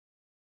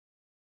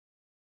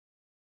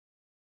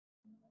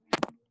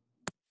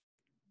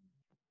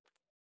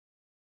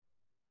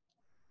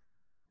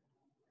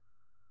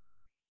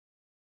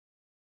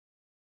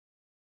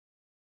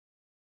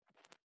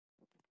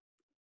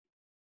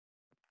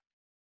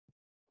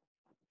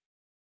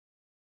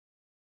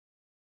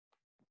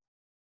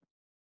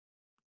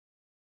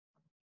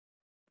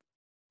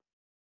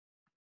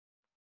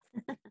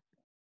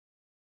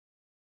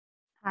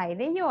Hi,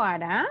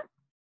 Deyoara.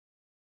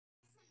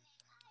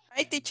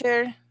 Hi,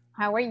 teacher.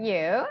 How are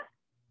you?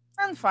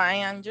 I'm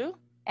fine, and you?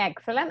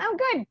 Excellent. I'm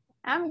good.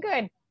 I'm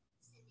good.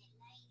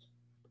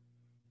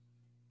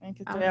 Es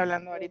que estoy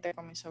hablando ahorita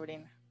con mi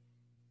sobrina.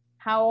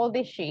 How old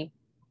is she?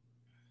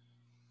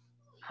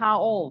 How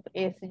old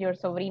is your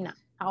sobrina?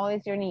 How old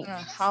is your niece?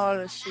 How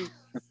old is she?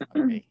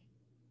 Okay.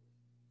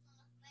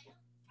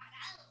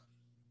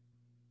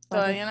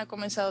 Todavía no ha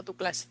comenzado tu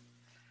clase.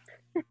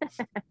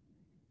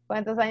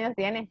 ¿Cuántos años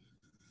tiene?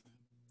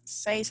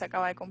 6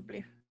 acaba de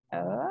cumplir.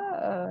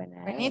 Oh,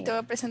 Vení, nice. te voy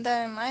a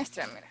presentar a mi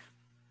maestra, mira.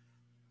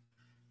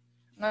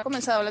 ¿No ha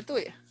comenzado la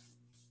tuya?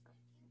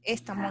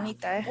 Esta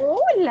monita, ¿eh?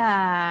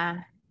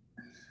 Hola.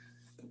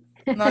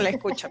 No la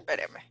escucho,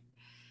 espéreme.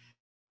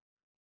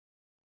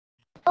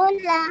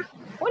 Hola.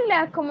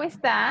 Hola, ¿cómo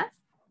estás?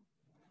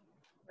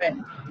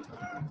 Bueno.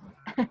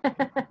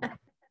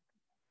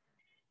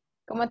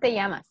 ¿Cómo te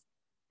llamas?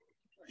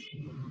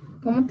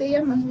 ¿Cómo te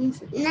llamas,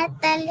 dice?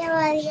 Natalia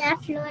Badía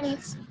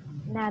Flores.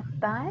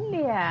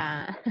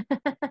 Natalia.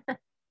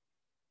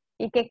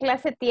 ¿Y qué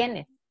clase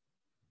tienes?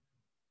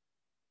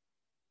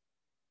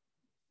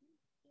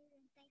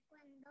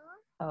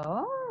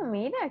 Oh,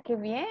 mira, qué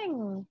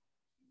bien.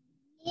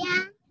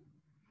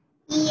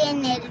 Y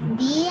en el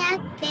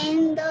día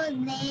tengo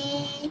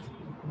de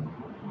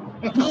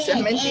No seas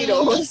el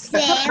mentirosa.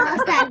 liceo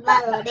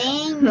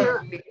salvadoreño.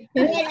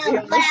 Pero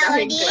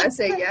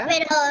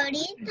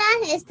ahorita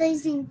estoy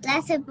sin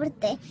clase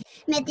porque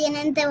me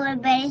tienen que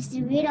volver a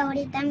escribir.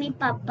 Ahorita mi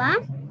papá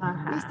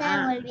me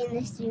está volviendo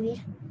a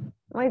escribir.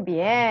 Muy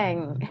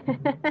bien.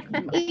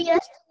 Y yo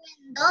estuve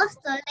en 2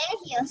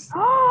 colegios.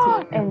 Oh,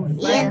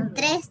 Y en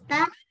 3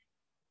 está.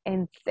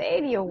 ¿En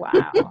serio? Wow.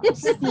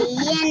 Sí,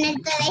 en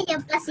el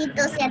colegio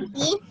Pasito hacia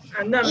ti.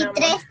 Anda, Y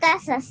 3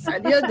 tazas.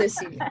 Adiós,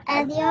 decime.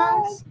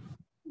 Adiós.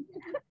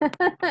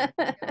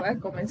 Vas a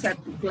comenzar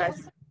tu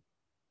clase.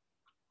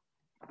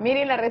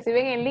 Mire, la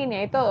reciben en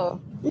línea y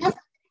todo.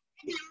 Nosotros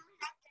tenemos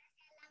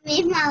la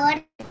misma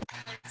hora.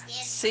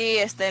 Sí,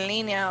 está en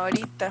línea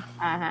ahorita.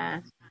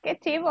 Ajá. Qué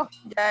chivo.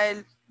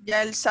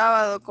 Ya el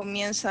sábado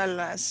comienzan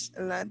las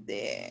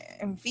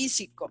en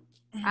físico.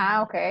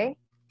 Ah, ok.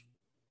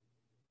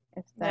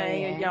 Está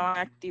bien. Ellos ya van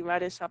a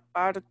activar esa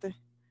parte.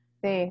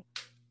 Sí.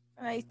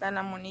 Ahí está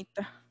la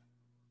monita.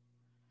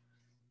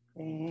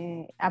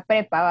 Sí. A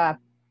prepa va.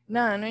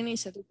 No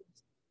inicia tu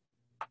clase.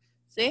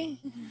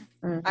 ¿Sí?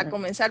 A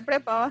comenzar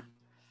prepa va.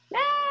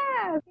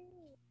 Ah.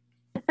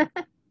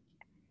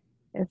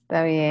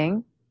 Está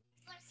bien.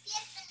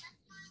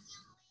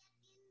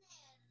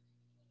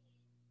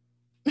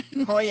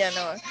 No, ya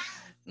no.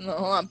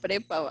 No, a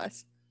prepa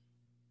vas.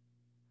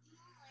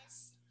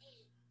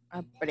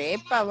 ¿A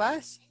prepa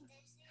vas?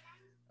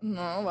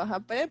 No, vas a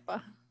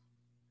prepa.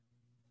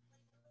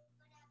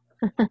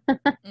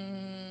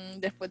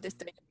 Después de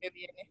este año que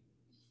viene.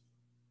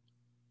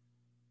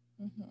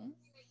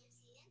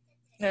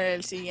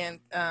 El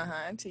siguiente.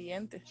 Ajá, el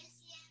siguiente. El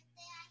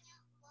siguiente año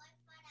voy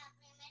para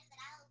primer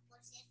grado,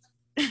 por cierto.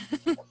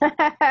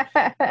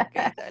 Ok,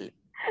 dale.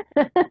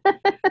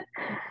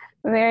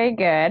 Very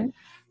good.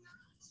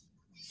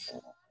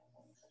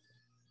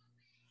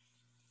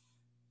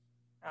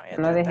 Voy a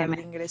tratar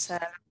de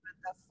ingresar a la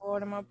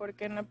plataforma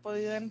porque no he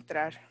podido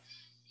entrar.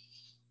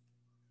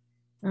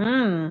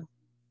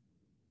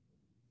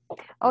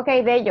 Ok,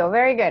 Deyo,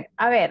 very good.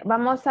 A ver,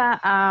 vamos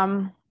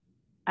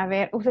a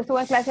ver, ¿usted estuvo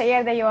en clase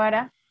ayer,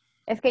 Deyoara?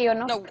 Es que yo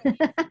no. No.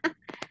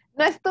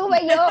 No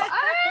estuve yo.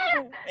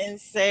 ¡Ah! ¿En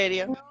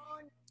serio? No,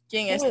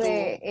 ¿Quién estuvo?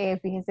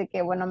 Fíjense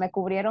que, bueno, me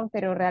cubrieron,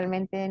 pero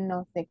realmente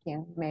no sé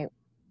quién me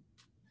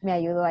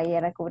ayudó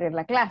ayer a cubrir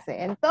la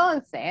clase.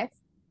 Entonces.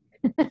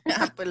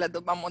 Pues las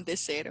dos vamos de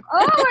 0. ¡Oh,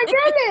 my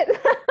goodness!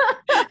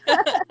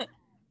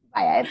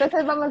 Vaya,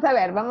 entonces vamos a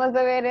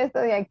ver esto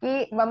de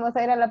aquí. Vamos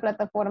a ir a la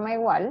plataforma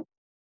igual.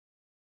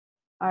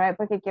 Ahora,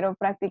 porque quiero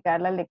practicar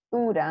la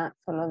lectura.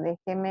 Solo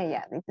déjeme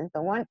ya. This is the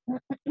one.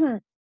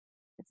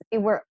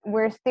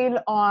 We're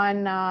still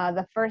on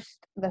the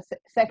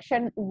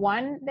section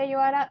 1 de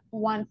Yoara,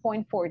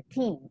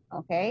 1.14,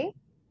 okay?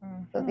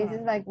 So this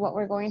is like what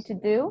we're going to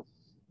do.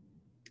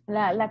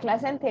 La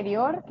clase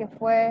anterior, que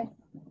fue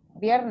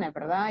viernes,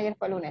 ¿verdad? Ayer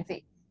fue lunes,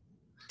 sí.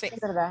 Sí. Es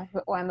verdad,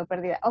 o ando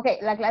perdida.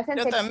 Ok, la clase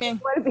anterior. Yo también.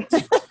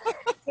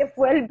 Que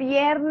fue el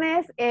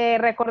viernes,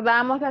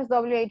 recordamos las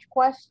WH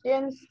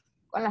questions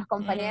con las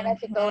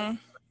compañeras y todo.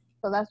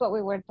 So that's what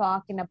we were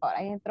talking about.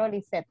 Ahí entró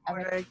Lisette. A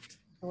ver.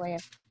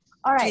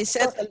 All right.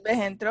 Lisette tal vez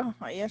entró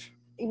ayer.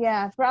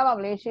 Yeah,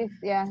 probably. She's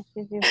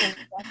using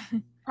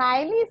that.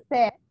 Hi,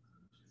 Lisette.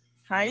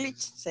 Hi,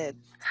 Lisette.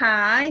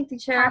 Hi,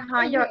 teacher. How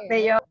are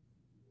you?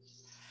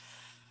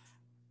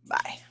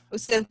 Bye.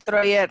 Usted entró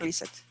ayer,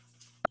 Lisette.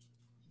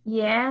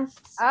 Yes.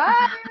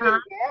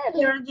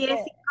 You're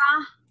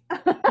Jessica.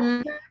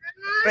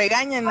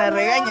 Regáñenla.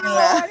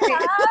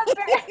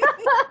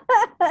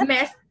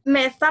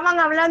 Me estaban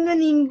hablando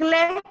en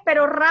inglés,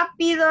 pero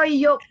rápido, y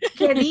yo,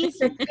 ¿qué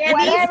dice? ¿Qué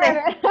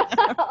dice?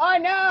 Oh,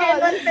 no. Que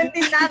no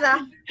entendí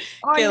nada.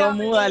 Quedó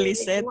muda,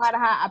 Lisette.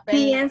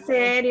 Sí, en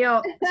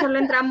serio. Solo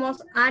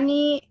entramos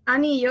Ani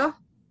y yo.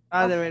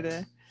 Ah, de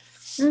verdad.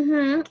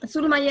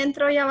 Zulma ya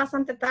entró ya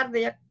bastante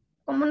tarde, ya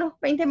como unos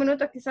 20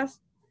 minutos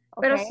quizás.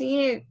 Pero Okay.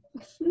 sí,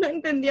 no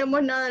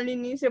entendíamos nada al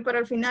inicio, pero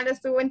al final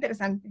estuvo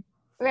interesante.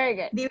 Very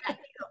good.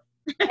 Divertido.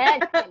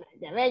 Excellent.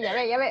 Ya ve.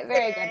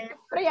 Very good.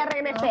 Pero ya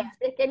regresé, así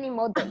es que ni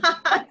modo. Sí.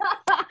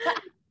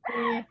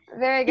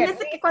 Very good.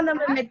 Fíjense que cuando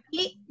me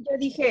metí, yo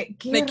dije,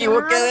 qué Me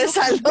equivoqué raro. de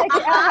saldo.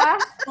 Ajá.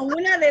 O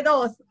una de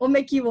dos, o me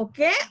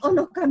equivoqué o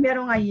nos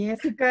cambiaron a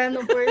Jessica,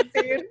 no puede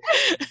ser.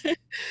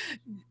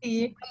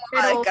 Sí, A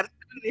pero descartar,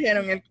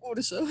 dijeron el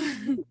curso.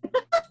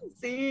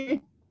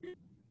 sí.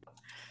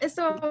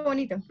 Estuvo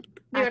bonito,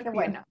 Qué divertido.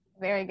 bueno.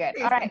 Very good.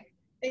 Sí, All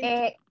sí.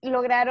 right.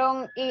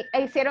 Lograron e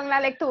hicieron la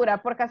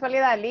lectura por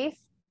casualidad, Liz.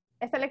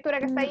 ¿Esta lectura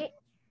que está ahí?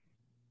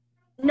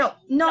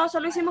 No,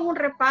 solo hicimos un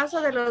repaso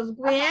de los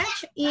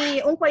wedge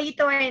y un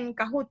jueguito en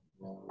Kahoot.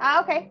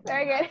 Okay.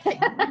 Very good.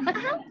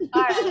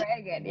 All right.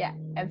 Very good. Yeah,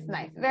 that's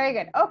nice. Very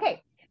good.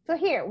 Okay. So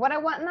here, what I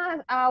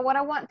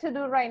want to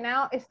do right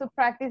now is to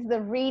practice the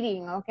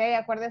reading. Okay.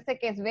 Acuérdense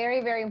que es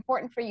very, very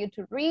important for you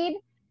to read.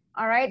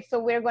 All right. So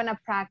we're going to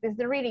practice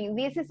the reading.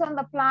 This is on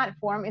the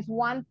platform. It's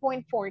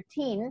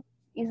 1.14.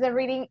 Is the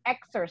reading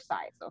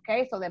exercise.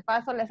 Okay. So de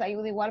paso les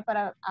ayuda igual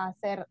para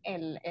hacer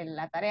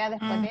la tarea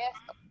después de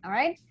esto. All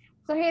right.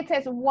 So here it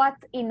says,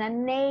 what's in a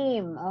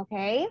name?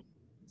 Okay.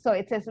 So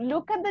it says,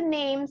 look at the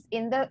names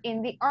in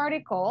the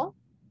article.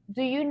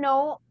 Do you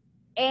know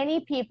any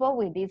people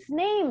with these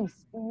names?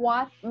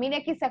 What, mire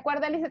aquí, ¿se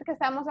acuerda, Lizeth, que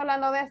estábamos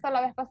hablando de esto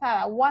la vez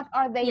pasada? What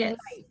are they Yes.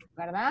 like,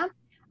 ¿verdad?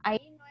 Ahí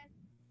no es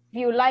if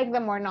you like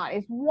them or not,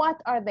 it's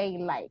what are they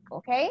like,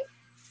 okay?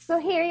 So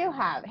here you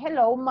have,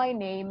 hello, my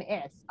name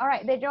is. All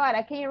right,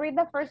 Dejoara, can you read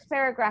the first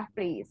paragraph,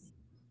 please?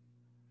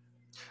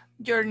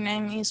 Your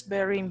name is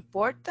very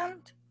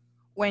important.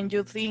 When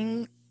you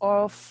think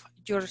of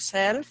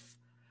yourself,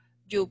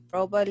 you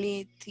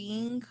probably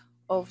think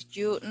of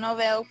you. No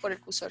veo por el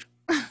cursor.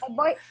 Oh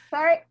boy,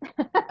 sorry.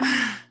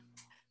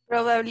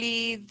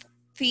 Probably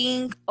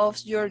think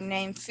of your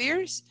name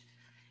first.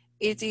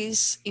 It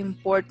is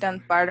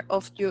important part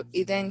of your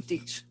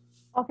identity.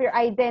 Of your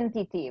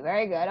identity,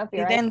 very good. Of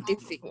your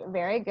Identity.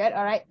 Very good.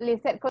 All right,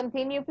 Lizette,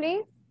 continue,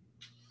 please.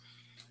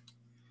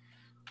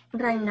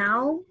 Right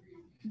now,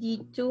 the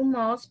two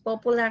most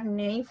popular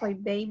names for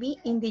baby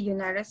in the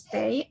United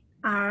States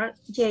are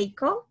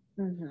Jacob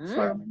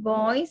for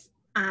boys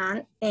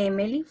and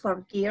Emily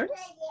for girls.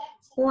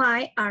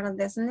 Why are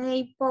these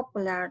names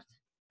popular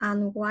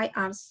and why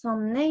are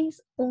some names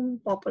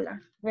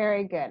unpopular?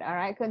 Very good. All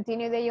right,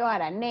 continue,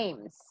 Dejoara.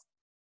 Names.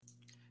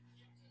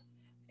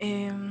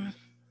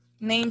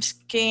 Names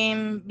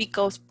came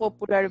because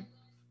popular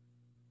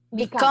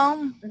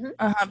Become.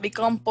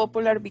 become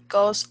popular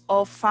because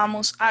of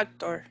famous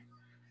actor,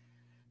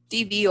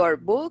 TV or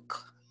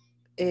book.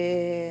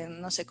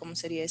 No sé cómo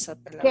sería esa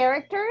palabra.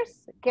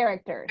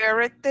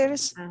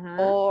 Characters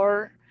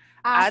or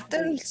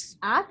athletes.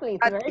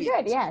 Athletes. Very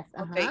good. Yes.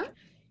 Okay.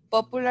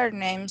 Popular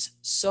names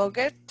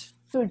suggest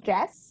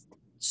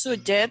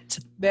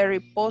very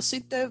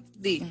positive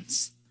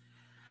things.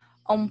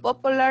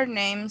 Unpopular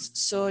names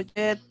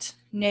suggest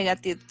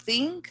negative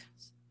things.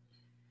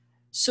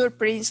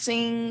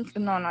 Surprising,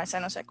 no, esa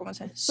no sé cómo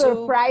se dice.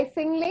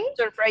 Surprisingly.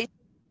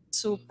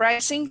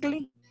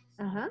 Surprisingly.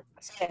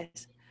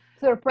 Yes.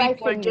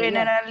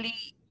 Surprisingly.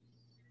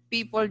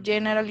 People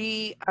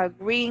generally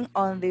agree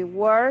on the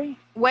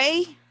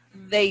way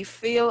they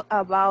feel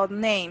about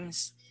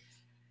names.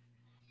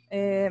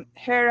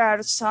 Here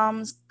are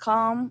some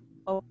common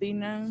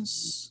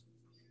opinions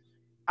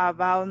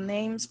about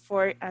names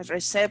for a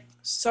recent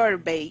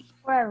survey.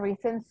 For a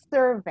recent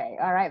survey.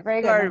 All right,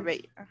 very good.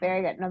 Survey.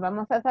 Very good. Nos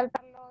vamos a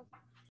saltar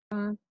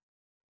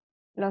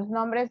los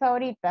nombres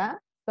ahorita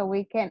so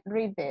we can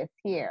read this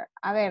here.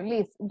 A ver,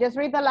 Liz, just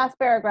read the last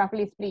paragraph,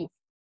 Liz, please.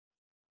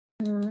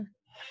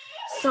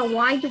 So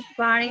why do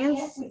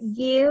parents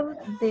give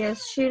their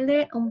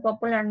children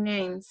unpopular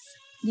names?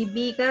 The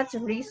biggest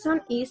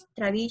reason is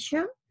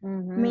tradition.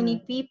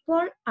 Many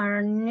people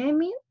are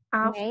named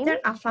after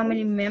a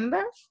family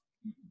member.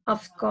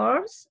 Of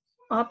course,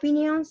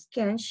 opinions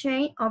can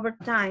change over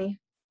time.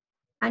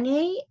 A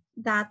name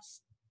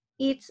that's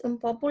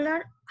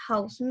unpopular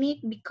has may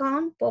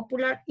become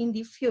popular in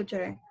the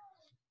future.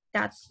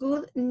 That's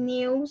good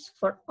news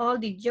for all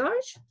the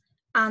George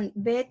and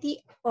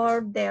Betty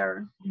are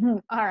there.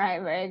 All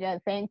right, very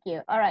good. Thank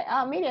you. All right.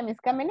 Oh, Miriam is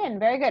coming in.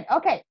 Very good.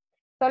 Okay.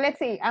 So let's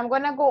see. I'm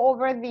going to go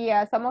over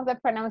the some of the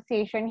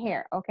pronunciation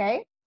here.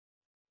 Okay.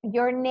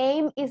 Your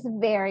name is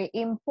very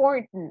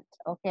important.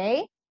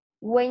 Okay.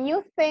 When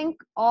you think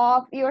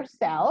of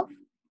yourself,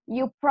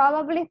 you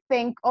probably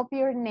think of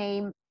your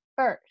name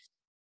first.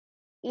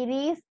 It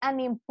is an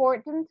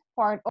important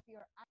part of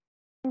your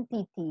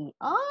identity.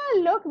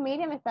 Oh, look,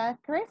 Miriam, it's a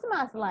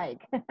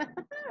Christmas-like.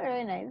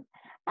 Very nice.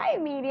 Hi,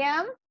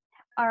 Miriam.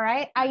 All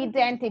right,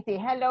 identity.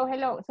 Hello,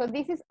 hello. So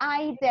this is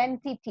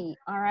identity,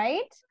 all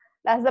right?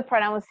 That's the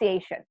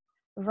pronunciation.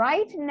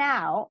 Right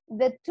now,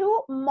 the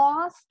two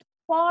most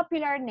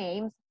popular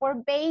names for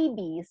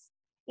babies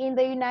in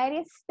the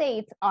United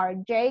States are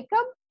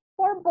Jacob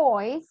for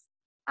boys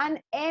and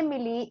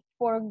Emily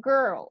for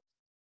girls.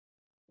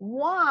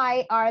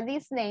 Why are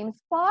these names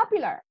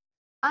popular?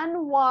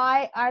 And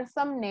why are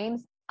some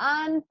names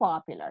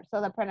unpopular?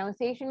 So the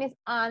pronunciation is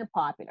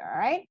unpopular, all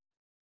right?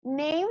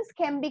 Names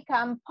can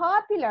become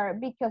popular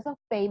because of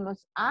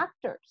famous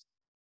actors,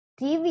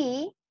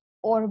 TV,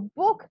 or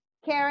book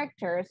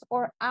characters,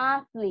 or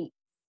athletes.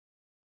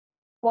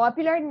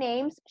 Popular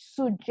names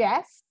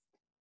suggest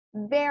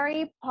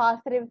very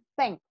positive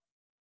things.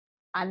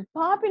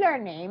 Unpopular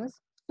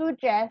names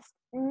suggest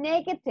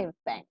negative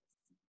things.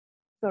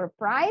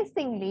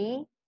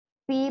 Surprisingly,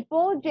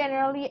 people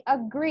generally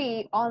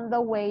agree on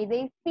the way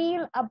they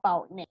feel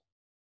about names.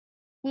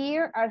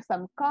 Here are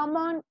some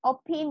common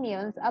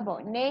opinions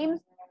about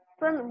names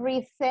from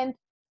recent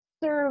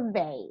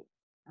surveys.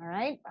 All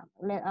right,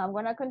 I'm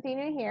going to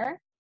continue here.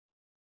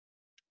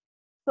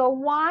 So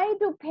why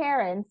do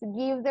parents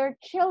give their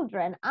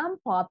children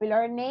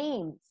unpopular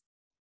names?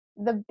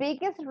 The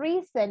biggest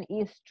reason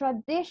is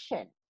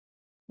tradition.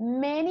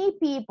 Many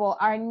people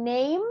are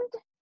named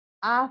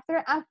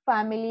after a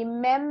family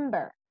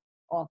member.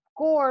 Of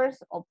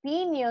course,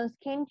 opinions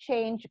can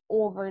change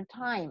over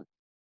time.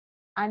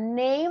 A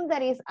name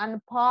that is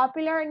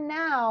unpopular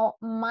now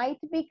might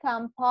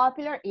become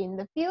popular in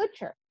the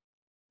future.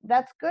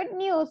 That's good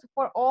news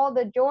for all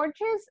the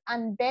Georges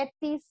and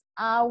Bettys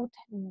out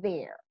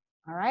there.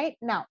 All right,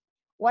 now,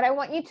 what I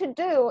want you to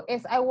do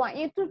is I want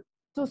you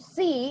to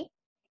see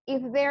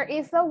if there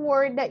is a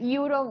word that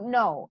you don't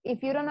know,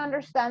 if you don't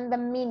understand the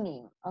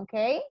meaning,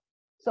 okay?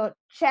 So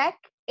check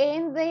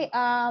in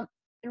the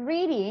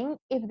reading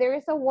if there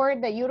is a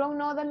word that you don't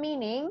know the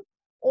meaning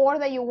or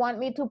that you want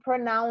me to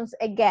pronounce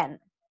again.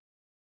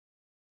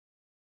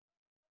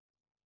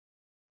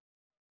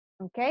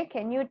 Okay,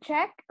 can you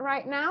check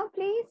right now,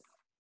 please?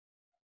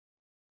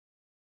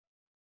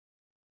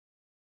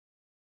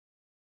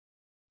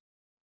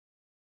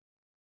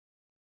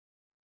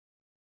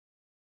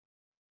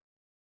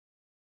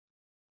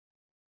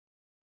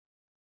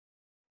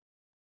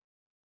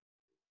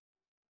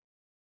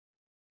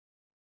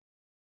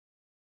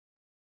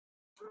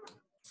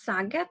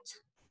 Saget.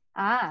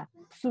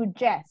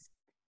 Suggest.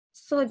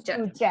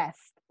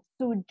 Suggest.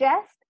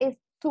 Suggest is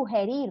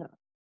sugerir.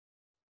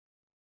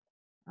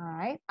 All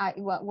right.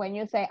 When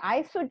you say,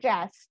 I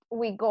suggest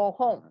we go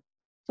home.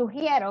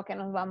 Sugiero que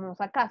nos vamos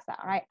a casa.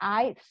 All right.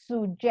 I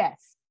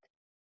suggest.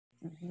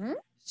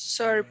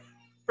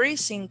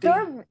 Surprisingly.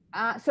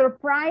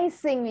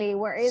 Surprisingly.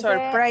 Where is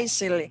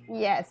Surprisingly. it?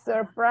 Yes,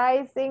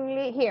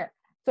 surprisingly. Here.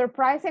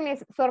 Surprisingly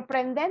is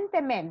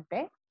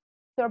sorprendentemente.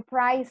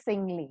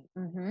 Surprisingly.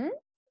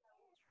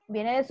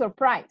 Viene de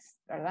surprise,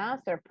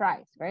 ¿verdad?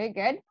 Surprise. Very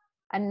good.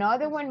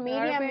 Another one,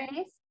 Miriam,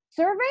 is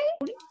survey?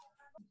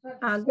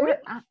 Agree.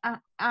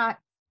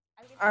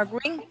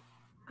 Agree.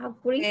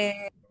 Agree.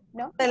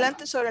 No.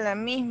 Adelante sobre la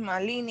misma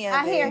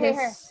línea de...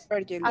 Here.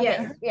 Okay.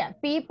 Yeah.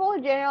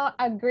 People generally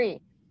agree.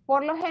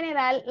 Por lo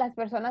general, las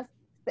personas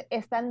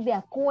están de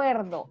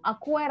acuerdo.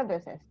 Acuerdo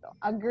es esto.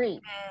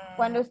 Agree.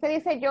 Cuando usted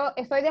dice yo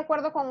estoy de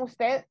acuerdo con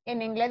usted,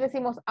 en inglés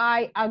decimos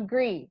I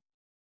agree.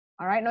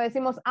 All right, no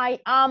decimos I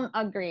am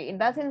agree.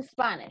 That's in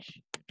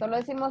Spanish. Solo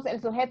decimos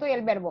el sujeto y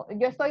el verbo.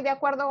 Yo estoy de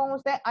acuerdo con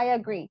usted, I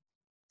agree.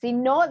 Si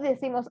no,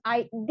 decimos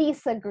I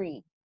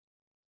disagree.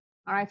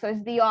 All right, so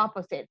it's the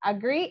opposite.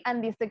 Agree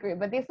and disagree.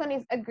 But this one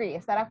is agree,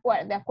 estar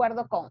de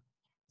acuerdo con.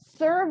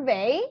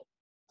 Survey.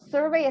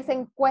 Survey es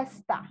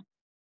encuesta.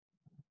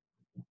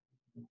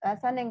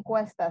 That's an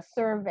encuesta,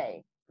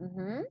 survey.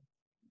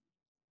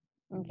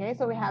 Okay,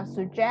 so we have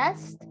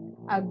suggest,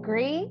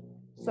 agree,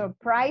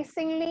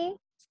 surprisingly,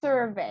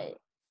 survey.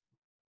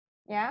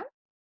 Yeah?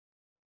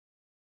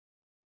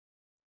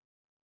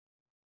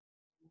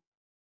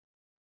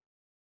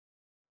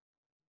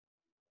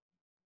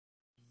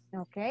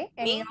 Okay,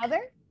 any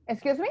other?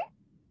 Excuse me?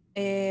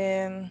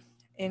 En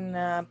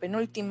la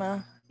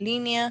penúltima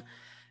línea,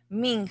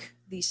 Ming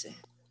dice.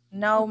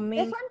 Now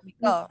Ming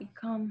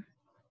become.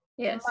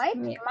 Yes.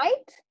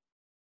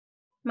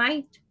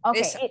 Might?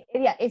 Okay,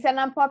 it's an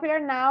unpopular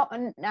now.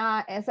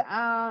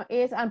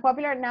 Is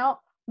unpopular now.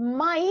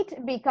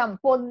 Might become.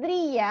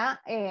 Podría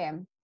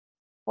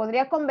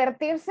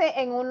convertirse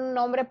en un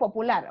nombre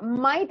popular.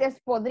 Might es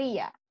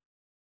podría.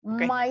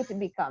 Okay. Might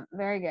become.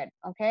 Very good.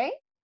 Okay.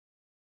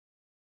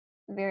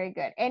 Very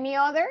good. Any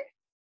other?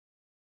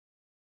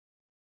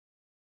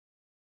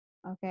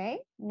 Okay.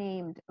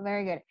 Named.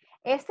 Very good.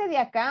 Este de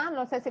acá,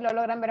 no sé si lo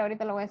logran ver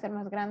ahorita, lo voy a hacer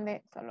más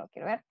grande. Solo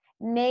quiero ver.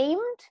 Named.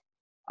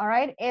 All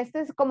right.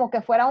 Este es como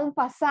que fuera un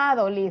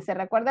pasado, Liz. ¿Se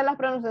recuerdan las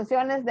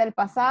pronunciaciones del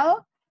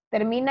pasado?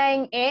 Termina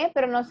en E,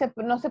 pero no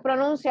se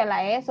pronuncia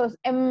la E. Eso es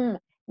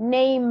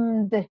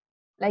named.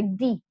 Like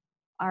D.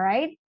 All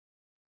right.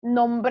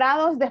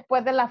 Nombrados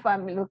después de la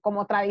familia,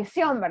 como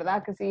tradición,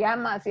 ¿verdad? Que si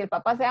el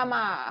papá se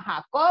llama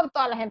Jacob,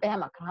 toda la gente se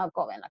llama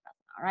Jacob en la casa.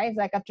 All right. It's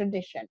like a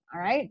tradition. All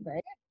right.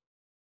 Very good.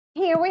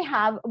 Here we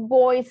have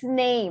boys'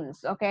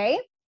 names. Okay.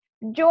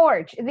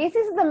 George. This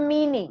is the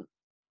meaning.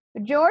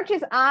 George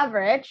is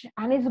average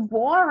and is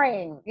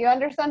boring. You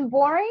understand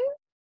boring?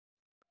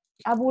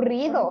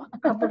 Aburrido.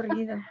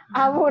 Aburrido.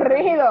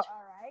 Aburrido.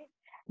 All right.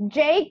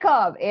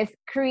 Jacob is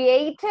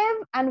creative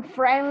and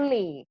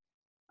friendly.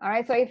 All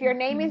right, so if your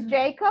name is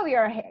Jacob,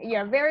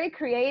 you're very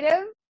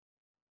creative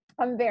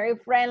and very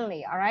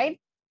friendly, all right?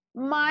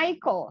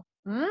 Michael,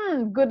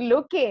 good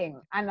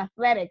looking and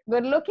athletic.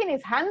 Good looking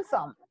is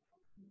handsome.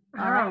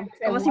 All right.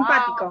 Como Wow.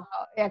 simpático.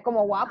 Yeah,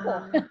 como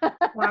guapo.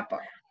 Guapo.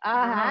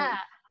 Ajá.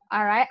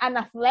 All right, and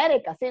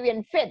athletic, así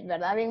bien fit,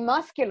 ¿verdad? Bien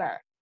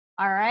muscular.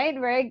 All right,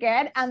 very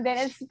good. And then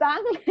it's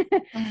Stanley.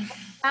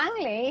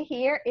 Stanley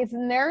here is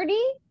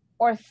nerdy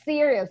or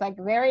serious, like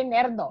very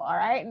nerdo, all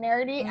right?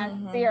 Nerdy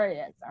and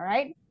serious, all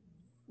right?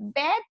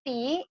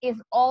 Betty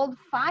is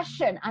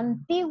old-fashioned,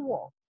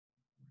 antiguo.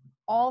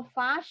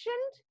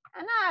 Old-fashioned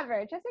and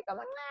average. Así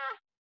como, nah,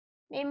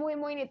 ni muy,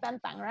 muy, ni tan,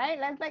 tan, right?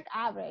 That's like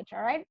average,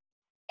 all right?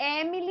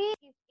 Emily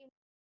is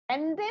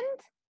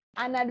independent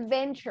and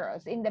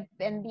adventurous.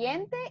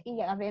 Independiente y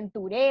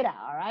aventurera,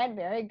 all right?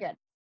 Very good.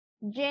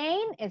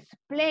 Jane is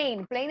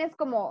plain. Plain es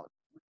como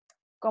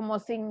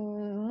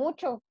sin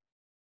mucho,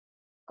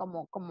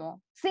 como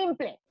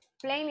simple.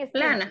 Plain is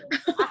Plana.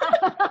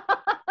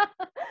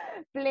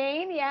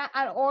 Plain, yeah,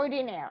 and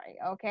ordinary,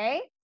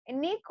 okay?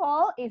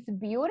 Nicole is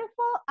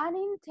beautiful and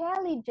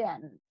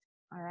intelligent,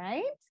 all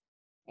right?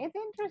 It's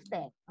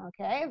interesting,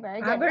 okay?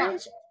 Very good.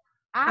 Average.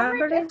 Now,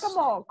 average es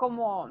como,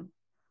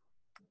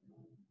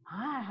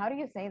 how do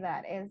you say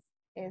that?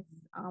 Is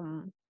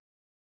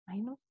I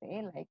no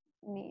sé, like,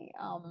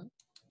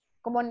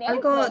 como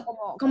neutro,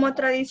 Algo como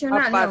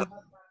tradicional, ¿no?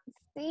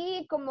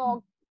 Sí,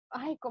 como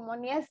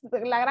ni es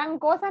la gran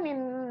cosa ni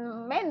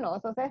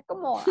menos, o sea, es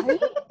como,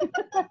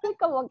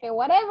 como que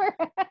whatever.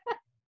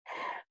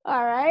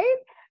 All right,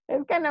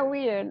 it's kind of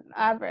weird,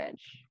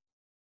 average.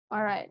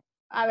 All right,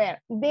 a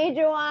ver,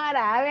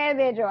 Deyoara,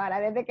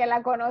 desde que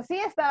la conocí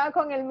estaba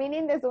con el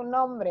meaning de su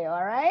nombre,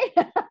 all right?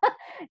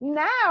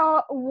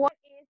 Now, what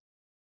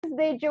does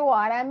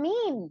Deyoara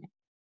mean?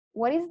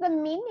 What is the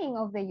meaning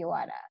of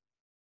Deyoara?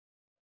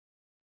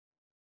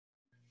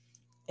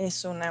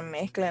 Es una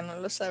mezcla, no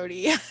lo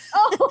sabría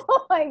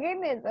Oh my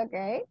goodness,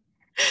 okay.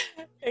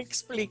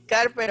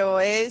 explicar, pero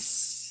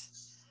es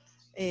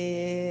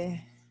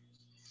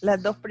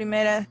las dos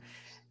primeras.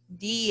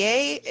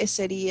 DA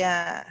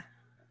sería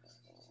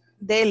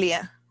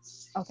Delia,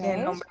 Okay. que es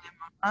el nombre de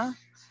mamá.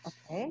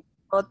 Okay.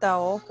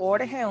 J.O.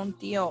 Jorge,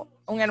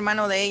 un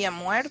hermano de ella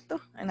muerto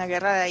en la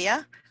guerra de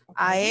allá.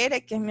 Okay.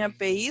 A.R., que es mi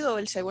apellido,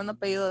 el segundo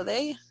apellido de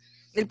ella,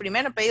 el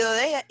primer apellido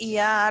de ella, y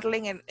a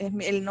Arlen es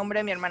el nombre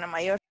de mi hermana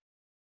mayor.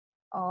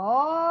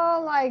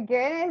 Oh my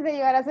goodness,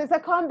 Deyoara, so it's a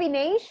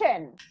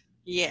combination.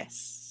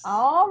 Yes.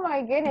 Oh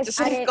my goodness.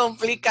 Entonces es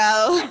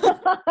complicado.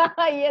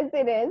 Yes,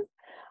 it is.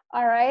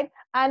 All right.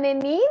 And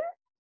Enid?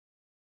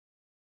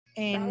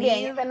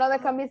 También, es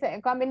another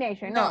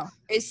combination, no, no?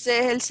 ese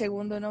es el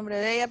segundo nombre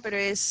de ella, pero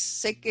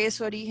sé que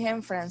es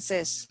origen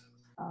francés.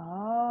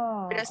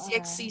 Oh. Pero sí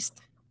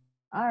existe.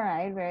 All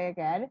right, very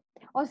good.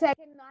 O sea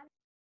que no va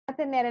a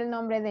tener el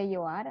nombre de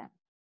Deyoara.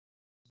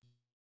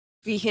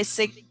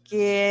 Fíjese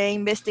que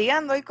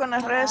investigando hoy con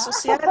las redes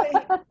sociales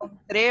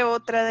encontré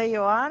otra de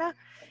Joara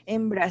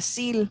en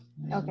Brasil.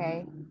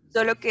 Okay.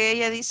 Solo que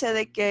ella dice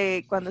de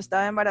que cuando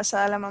estaba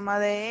embarazada la mamá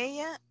de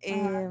ella,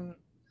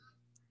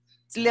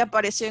 le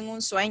apareció en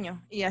un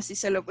sueño y así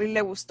y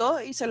le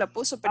gustó y se la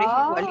puso, pero es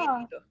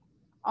igualito.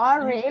 Oh,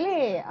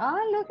 really? Oh,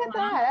 look at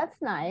that. That's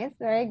nice.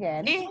 Very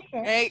good. Sí,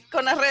 Okay.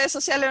 con las redes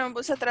sociales me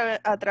puse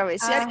a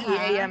travesear y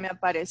ella me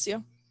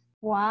apareció.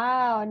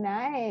 Wow,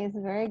 nice.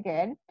 Very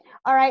good.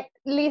 All right,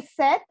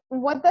 Lisette,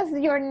 what does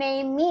your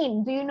name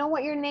mean? Do you know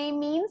what your name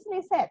means,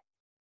 Lisette?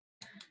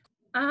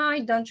 I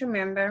don't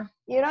remember.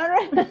 You don't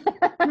remember?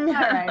 All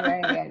right,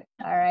 very good.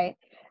 All right,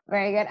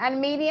 very good.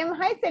 And Miriam,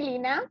 hi,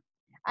 Selena.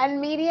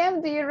 And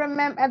Miriam, do you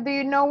remember? Do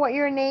you know what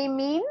your name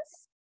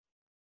means?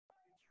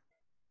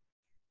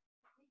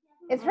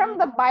 It's from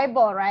the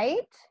Bible,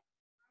 right?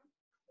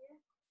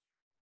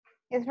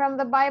 It's from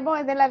the Bible,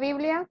 es de la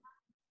Biblia.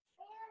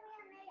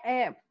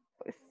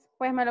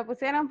 Pues me lo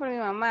pusieron por mi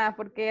mamá,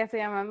 porque ella se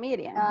llama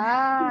Miriam.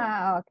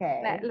 Ah,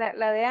 okay.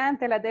 La de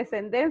antes, las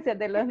descendencias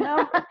de los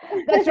nombres.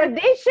 The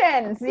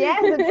traditions, yes,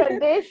 the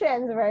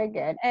traditions, very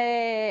good.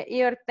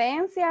 Y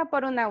Hortensia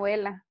por una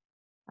abuela.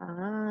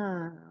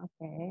 Ah,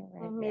 okay.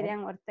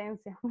 Miriam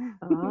Hortensia.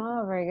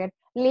 Oh, very good.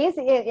 Liz,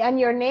 and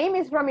your name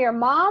is from your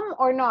mom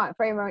or not?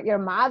 From your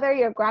mother,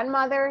 your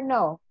grandmother?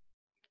 No.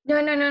 No,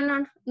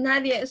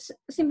 nadie.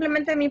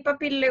 Simplemente a mi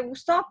papi le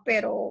gustó,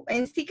 pero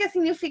en sí qué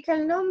significa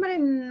el nombre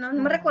no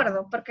me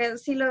recuerdo, porque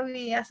sí lo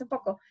vi hace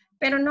poco.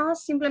 Pero no,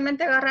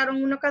 simplemente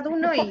agarraron uno cada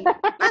uno y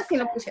así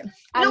lo pusieron.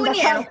 Lo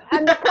unieron.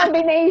 And the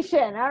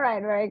combination. All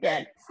right, very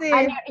good. Sí.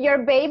 And your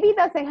baby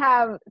doesn't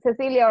have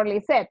Cecilia or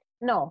Lisette?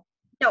 No.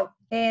 No,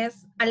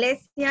 es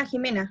Alesia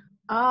Jimena.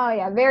 Oh,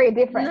 yeah, very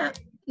different.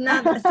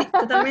 Nada, sí,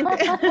 totalmente.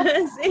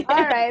 Sí.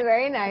 All right,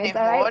 very nice.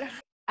 All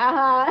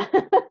right.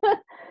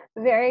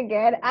 Very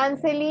good. And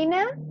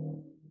Selena,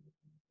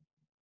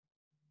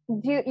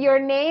 your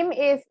name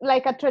is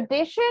like a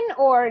tradition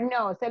or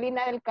no?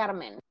 Selena del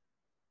Carmen.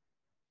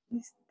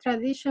 It's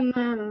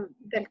traditional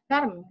del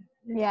Carmen.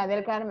 Yeah,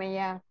 del Carmen,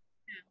 yeah.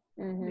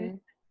 Mm-hmm.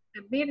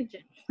 The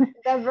Virgin.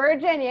 The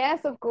Virgin,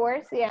 yes, of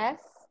course, yes.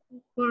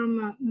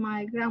 For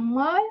my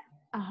grandmother.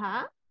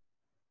 Uh-huh.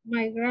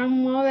 My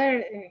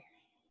grandmother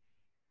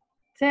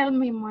tell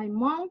me my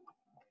mom.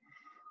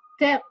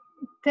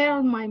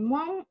 Tell my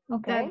mom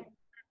that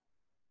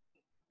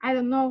I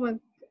don't know what.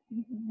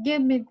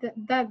 Give me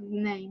that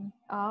name.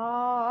 Oh,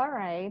 all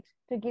right.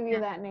 To give you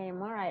that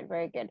name. All right,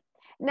 very good.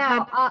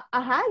 Now,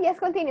 yes,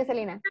 continue,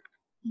 Selena.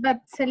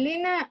 But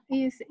Selena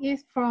is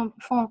from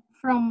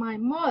my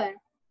mother.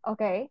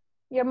 Okay.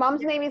 Your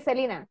mom's name is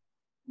Selena.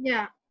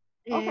 Yeah.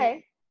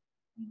 Okay.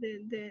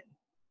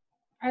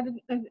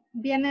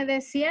 Viene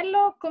de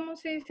cielo, ¿cómo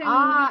se dice?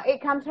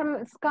 It comes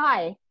from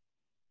sky.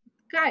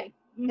 Sky.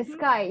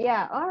 Sky,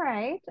 yeah. All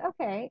right.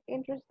 Okay.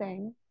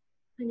 Interesting.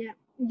 Yeah.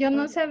 Yo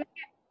no sabía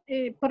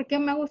por qué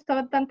me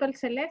gustaba tanto el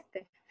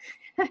celeste.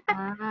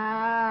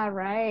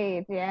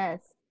 Right.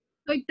 Yes.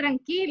 Soy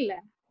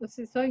tranquila.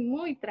 Entonces soy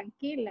muy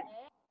tranquila.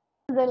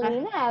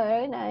 Selena,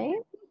 very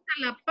nice.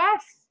 La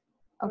paz.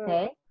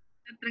 Okay.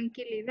 La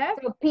tranquilidad.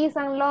 So peace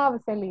and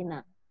love,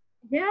 Selena.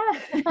 Yeah.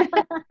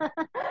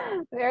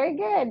 Very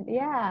good,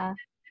 yeah.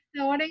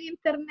 Ahora en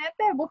internet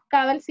he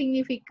buscado el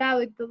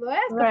significado y todo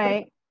esto.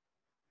 Right.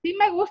 Sí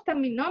me gusta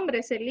mi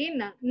nombre,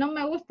 Selena. No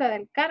me gusta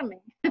del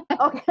Carmen.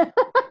 Okay.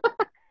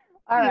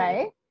 All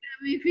right.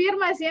 Mi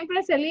firma siempre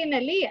es Selena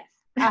Elías.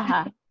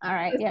 Ajá. All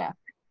right, yeah.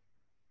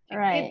 All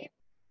right.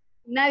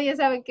 Nadie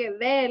sabe que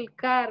del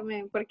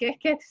Carmen, porque es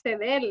que es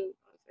del,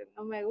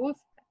 no me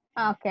gusta.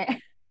 Okay.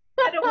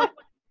 Pero bueno,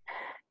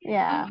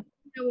 yeah.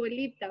 mi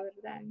abuelita,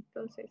 ¿verdad?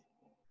 Entonces.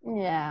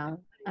 Yeah.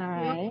 All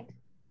right.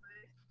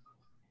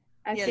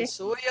 ¿Y el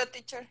suyo,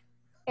 teacher?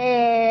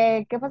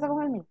 ¿Qué pasa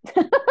con el mío?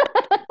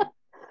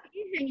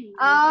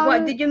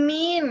 What do you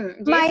mean?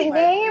 My Jessica?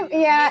 name,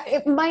 yeah,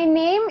 my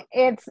name,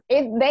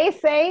 they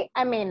say,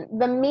 I mean,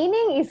 the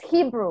meaning is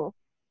Hebrew,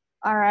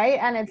 all right,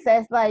 and it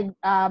says like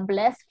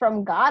blessed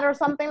from God or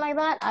something like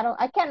that.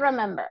 I can't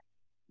remember,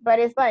 but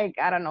it's like,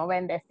 I don't know,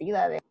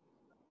 bendecida,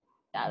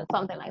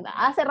 something like that.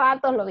 Hace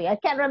rato lo vi, I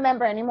can't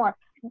remember anymore.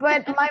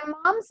 But my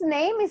mom's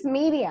name is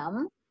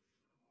Miriam,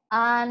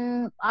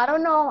 and I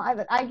don't know,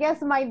 I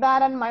guess my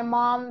dad and my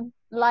mom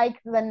like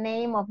the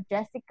name of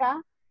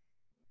Jessica,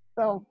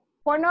 so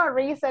for no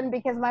reason,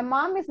 because my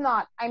mom is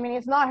not, I mean,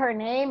 it's not her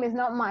name, it's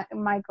not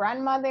my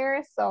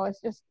grandmother, so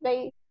it's just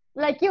they,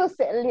 like you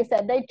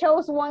said, they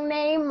chose one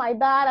name, my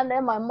dad and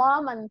then my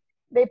mom, and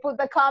they put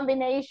the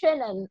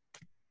combination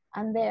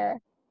and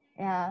there,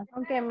 yeah.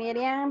 Aunque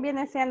Miriam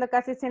viene siendo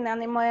casi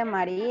sinónimo de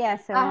María,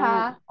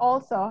 según.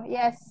 Also,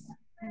 yes,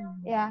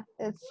 yeah,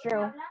 it's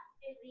true,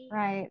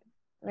 right,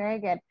 very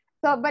good.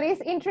 So, but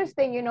it's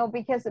interesting, you know,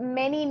 because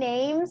many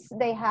names,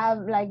 they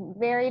have like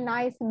very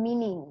nice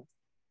meanings.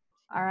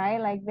 All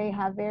right, like they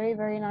have very,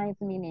 very nice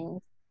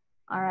meanings.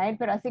 All right,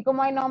 pero así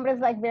como hay nombres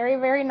like very,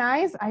 very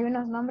nice, hay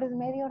unos nombres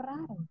medio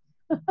raros.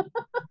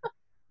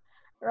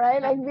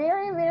 Right, like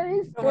very, very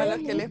strange. Como los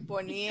que les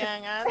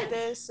ponían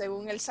antes,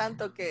 según el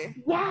santo que...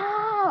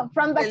 Yeah,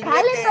 from the el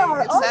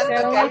calendar. el santo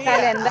según que el había.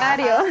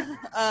 calendario.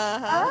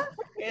 Ajá.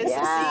 Eso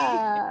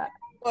Yeah. sí.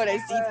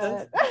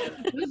 Pobrecitos.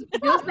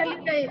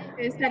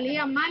 Yo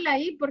salía mal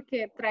ahí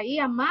porque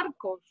traía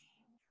Marcos.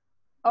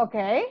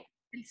 Okay.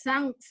 El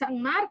San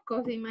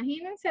Marcos,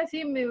 imagínense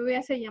así me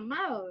hubiese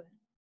llamado.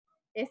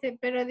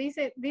 Pero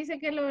dice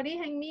que el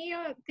origen mío,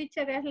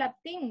 teacher, es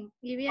latín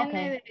y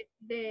viene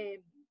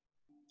de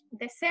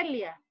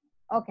Celia.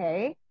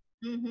 Okay.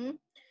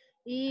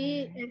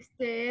 Y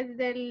es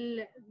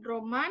del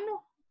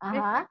romano.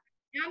 Ajá.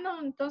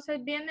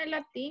 Entonces viene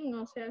latín,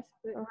 o sea,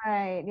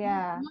 Right,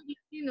 yeah. muy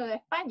latino de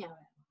España.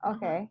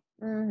 Okay.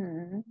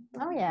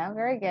 Oh yeah,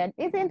 very good.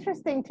 It's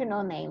interesting to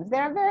know names.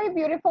 There are very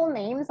beautiful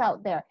names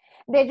out there.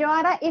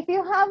 Dejoara, if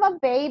you have a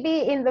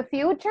baby in the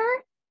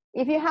future,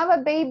 if you have a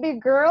baby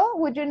girl,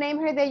 would you name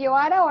her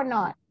Dejoara or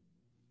not?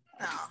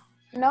 No.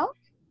 No?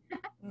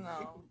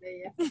 No.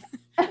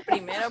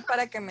 Primero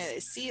para que me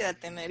decida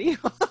tener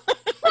hijos.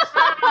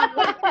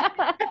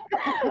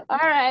 All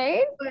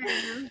right.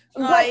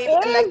 No, ahí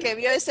la que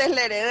vio, esa es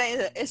la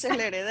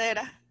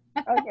heredera.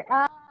 Okay.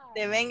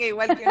 Te venga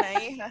igual que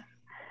una hija.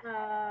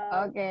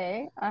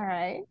 Okay, all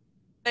right.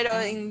 Pero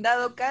en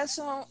dado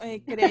caso,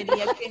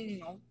 creería que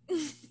no.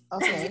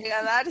 Okay. Si llega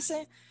a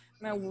darse,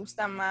 me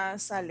gusta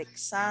más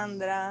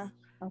Alexandra.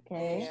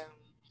 Okay.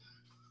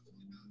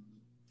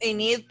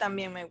 Enid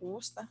también me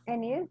gusta.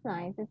 Enid is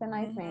nice. It's a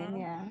nice name,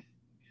 yeah.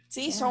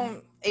 Sí,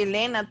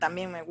 Elena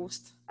también me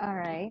gusta. All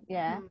right,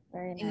 yeah.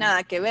 Very nice. Y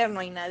nada que ver, no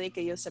hay nadie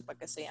que yo sepa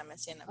que se llame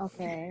así.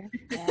 Okay,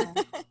 yeah.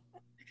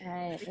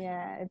 Right,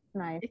 yeah, it's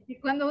nice. Es que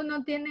cuando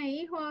uno tiene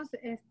hijos,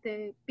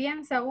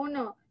 piensa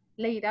uno,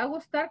 ¿le irá a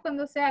gustar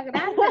cuando sea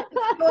grande?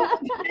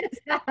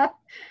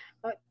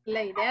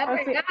 Le iré a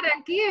regar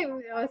aquí,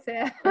 o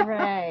sea.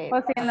 Right.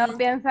 O si no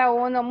piensa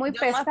uno, muy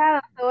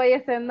pesado, te doy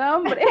ese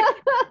nombre.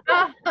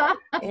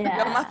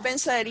 Yo más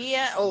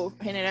pensaría, o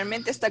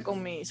generalmente está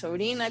con mi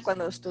sobrina,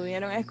 cuando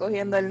estuvieron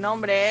escogiendo el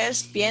nombre,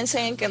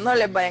 piensen en que no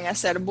les vayan a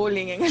hacer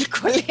bullying en el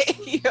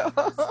colegio.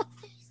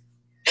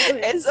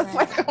 Eso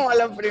fue como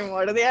lo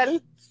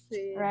primordial.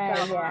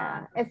 Right,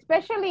 yeah.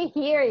 Especially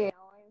here, you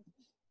know,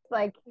 it's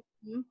like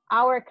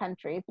our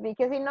countries,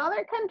 because in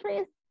other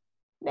countries,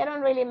 they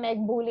don't really make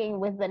bullying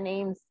with the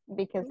names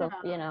because of,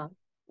 you know,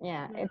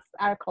 yeah, it's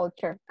our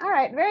culture. All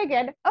right, very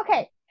good.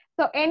 Okay,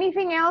 so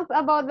anything else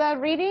about the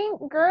reading,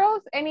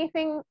 girls?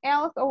 Anything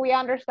else, or we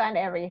understand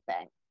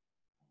everything?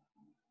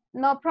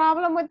 No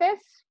problem with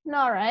this?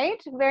 No,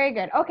 right? Very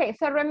good. Okay,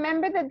 so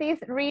remember that this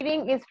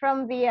reading is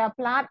from the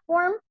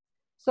platform.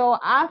 So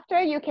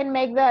after you can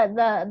make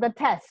the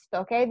test,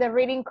 okay? The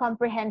reading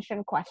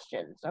comprehension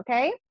questions,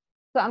 okay?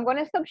 So I'm going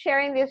to stop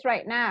sharing this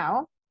right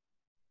now.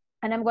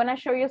 And I'm going to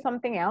show you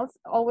something else,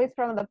 always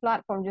from the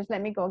platform. Just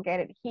let me go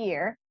get it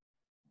here.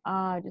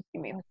 Just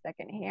give me a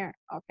second here.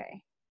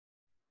 Okay.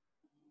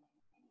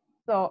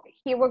 So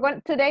here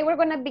today we're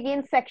going to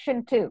begin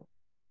section 2.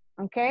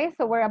 Okay,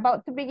 so we're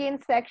about to begin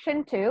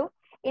section 2.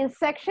 In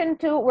section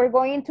 2, we're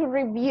going to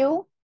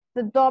review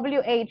the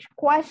WH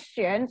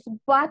questions,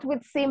 but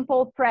with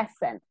simple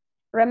present.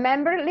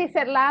 Remember,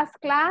 Lisa, last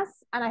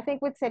class, and I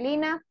think with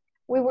Selena,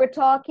 we were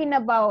talking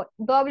about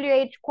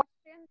WH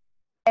questions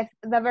as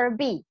the verb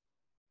be,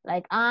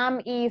 like am,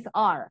 is,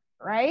 are,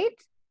 right?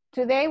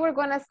 Today, we're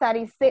going to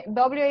study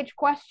WH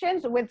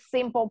questions with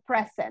simple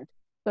present.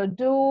 So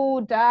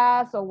do,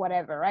 does, or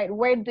whatever, right?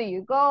 Where do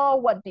you go?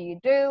 What do you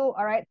do?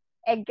 All right.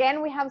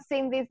 Again, we have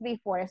seen this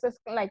before. Eso es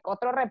like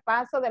otro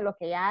repaso de lo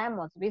que ya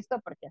hemos visto,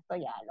 porque esto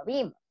ya lo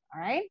vimos,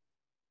 all right?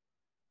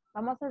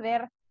 Vamos a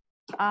ver.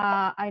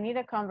 I need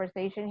a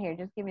conversation here.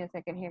 Just give me a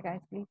second here,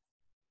 guys, please.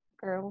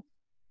 Girls.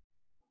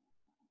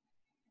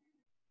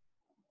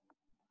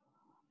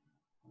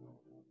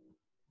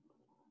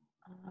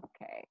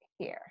 Okay,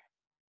 here.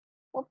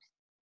 Whoops.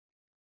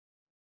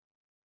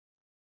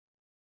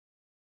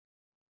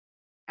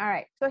 All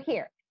right, so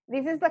here.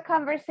 This is the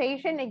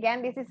conversation.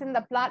 Again, this is in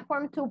the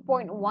platform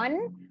 2.1. All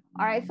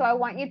right, so I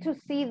want you to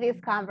see this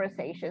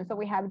conversation. So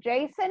we have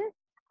Jason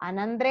and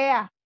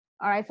Andrea.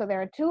 All right, so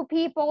there are two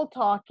people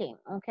talking,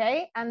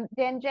 okay? And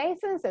then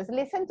Jason says,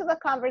 listen to the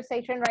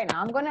conversation right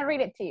now. I'm going to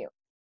read it to you.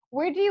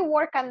 Where do you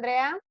work,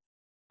 Andrea?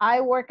 I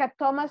work at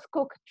Thomas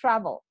Cook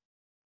Travel.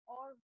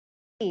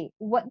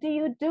 What do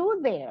you do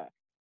there?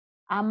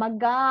 I'm a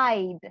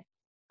guide.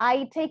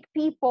 I take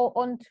people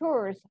on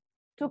tours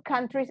to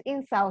countries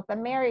in South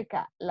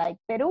America, like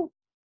Peru.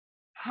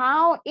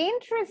 How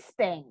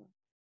interesting.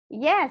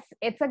 Yes,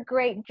 it's a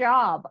great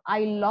job.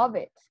 I love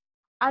it.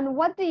 And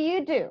what do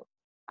you do?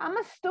 I'm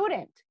a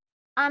student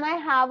and I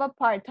have a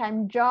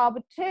part-time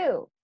job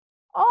too.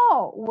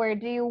 Oh, where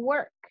do you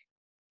work?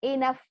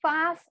 In a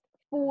fast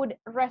food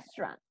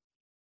restaurant.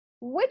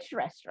 Which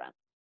restaurant?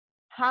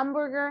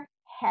 Hamburger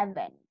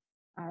Heaven.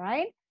 All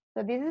right.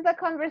 So this is the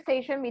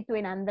conversation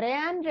between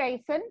Andrea and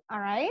Jason. All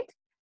right.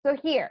 So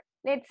here,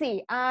 let's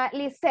see.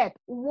 Lisette,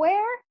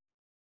 where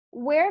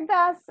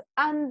does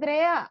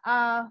Andrea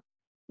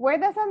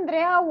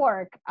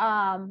work?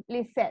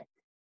 Lisette,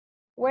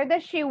 where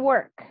does she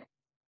work?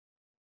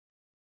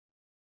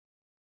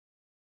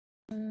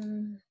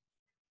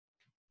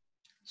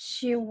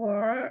 She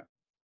work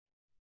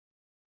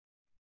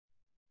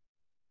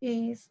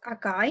is a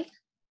guide.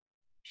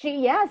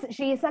 Yes,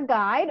 she is a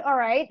guide. All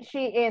right.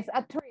 She is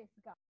a tourist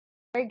guide.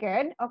 Very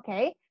good.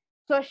 Okay.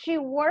 So she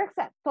works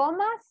at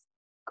Thomas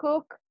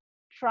Cook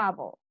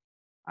Travel.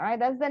 All right.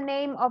 That's the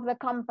name of the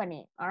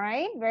company. All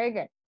right. Very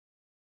good.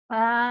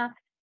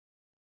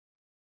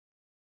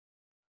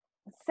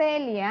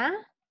 Selena,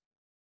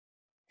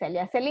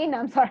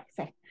 I'm sorry.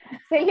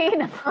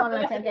 Selena.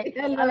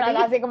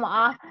 Así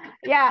como,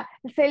 yeah.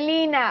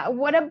 Selena,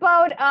 what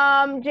about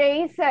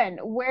Jason?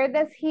 Where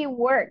does he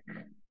work?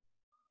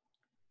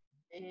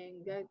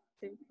 And guide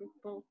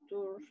people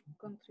tours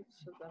countries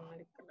South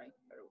America like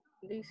Peru.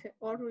 Dice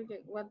already,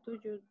 what do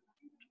you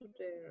do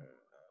there?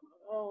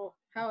 Oh,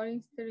 how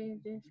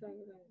interesting things like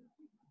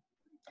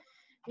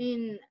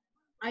that.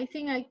 I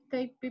think I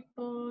take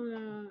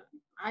people.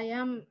 I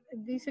am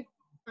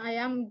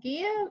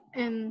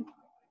guide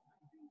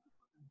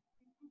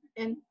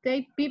and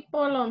take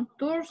people on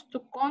tours to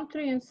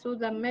country in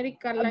South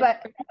America.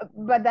 Like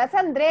but that's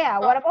Andrea.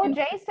 What about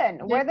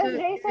Jason? Where does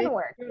Jason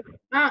work?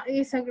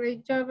 It's a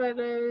great job. What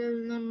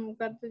do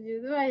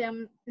you do? I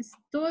am a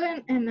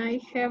student and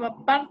I have a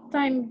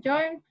part-time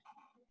job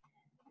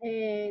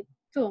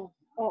too.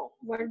 Oh,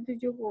 where do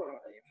you work?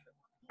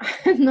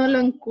 No lo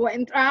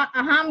encuentro.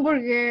 A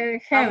Hamburger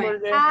Heaven.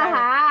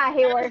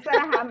 He works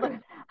at a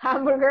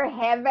Hamburger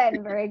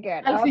Heaven. Very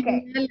good.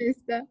 Okay.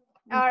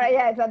 All right,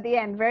 yeah, it's at the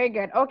end. Very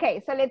good.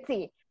 Okay, so let's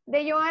see.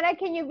 Deyoana,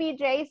 can you be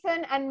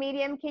Jason? And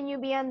Miriam, can you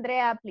be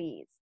Andrea,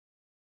 please?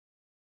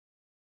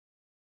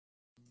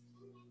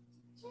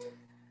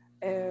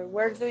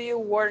 Where do you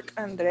work,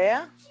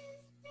 Andrea?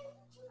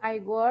 I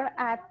work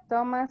at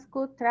Thomas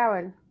Cook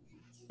Travel.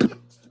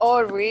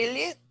 Oh,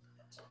 really?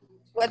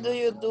 What do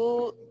you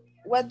do?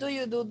 What do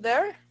you do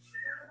there?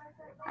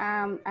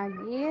 A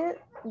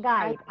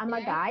guide. I'm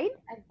a guide.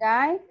 A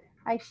guide.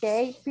 I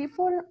take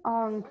people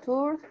on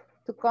tours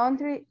to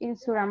countries in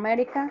South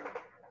America,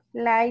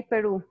 like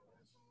Peru.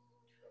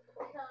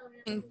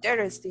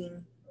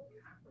 Interesting.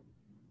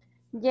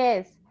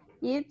 Yes,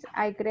 It's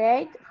a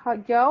great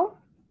job.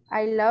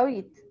 I love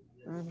it.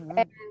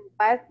 And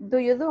what do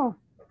you do?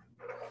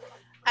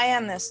 I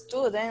am a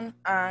student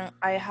and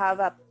I have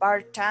a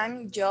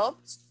part-time job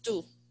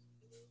too.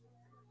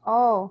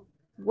 Oh,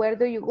 where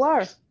do you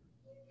work?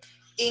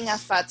 In a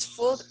fast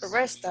food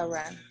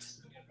restaurant.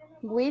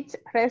 Which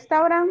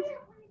restaurant?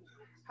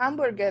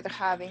 Hamburger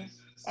having.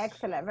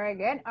 Excellent, very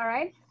good. All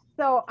right.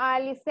 So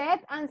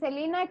Lisette and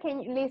Selena,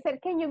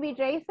 Lisette, can you be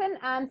Jason?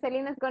 And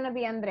Selena is going to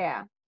be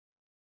Andrea.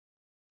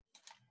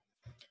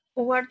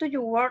 Where do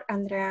you work,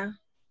 Andrea?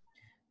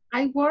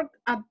 I work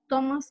at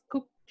Thomas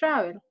Cook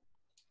Travel.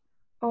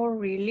 Oh,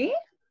 really?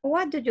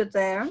 What do you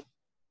there?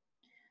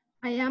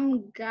 I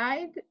am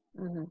guide.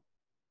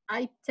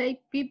 I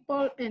take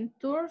people in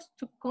tours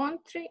to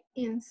country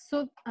in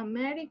South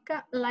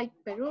America like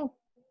Peru.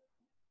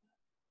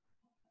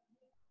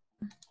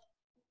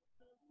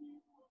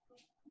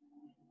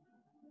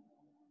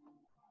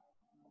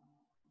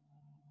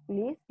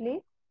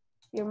 Please,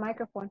 your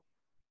microphone.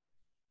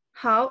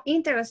 How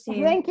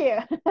interesting. Thank you.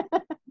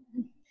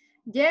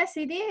 Yes,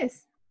 it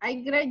is.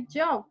 A great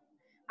job.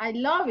 I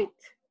love it.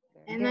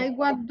 And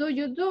what do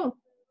you do?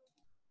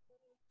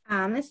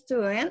 I'm a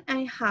student.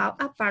 I have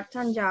a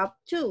part-time job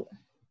too.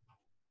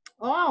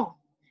 Oh,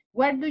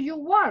 where do you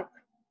work?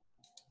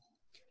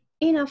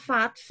 In a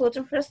fast food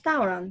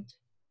restaurant.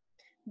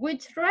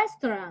 Which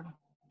restaurant?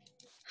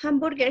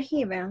 Hamburger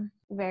Heaven.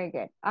 Very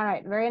good. All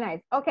right, very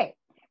nice. Okay,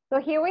 so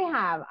here we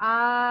have,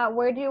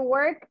 where do you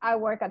work? I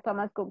work at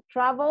Thomas Cook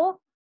Travel.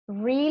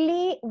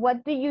 Really,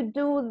 what do you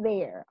do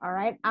there? All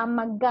right, I'm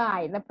a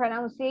guide. The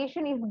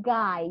pronunciation is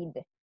guide.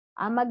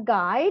 I'm a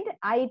guide.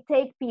 I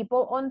take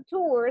people on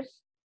tours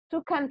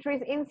to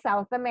countries in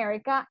South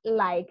America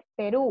like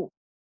Peru.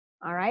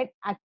 All right,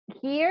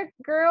 here,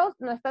 girls,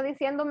 no está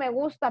diciendo me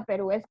gusta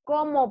Perú, es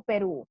como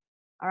Perú.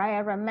 All right,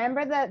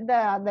 remember that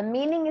the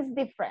meaning is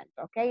different,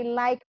 okay,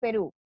 like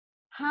Peru.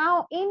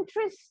 How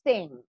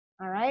interesting,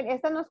 all right,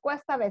 esta nos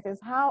cuesta a veces,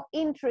 how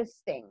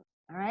interesting,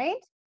 all right.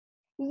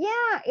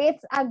 Yeah,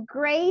 it's a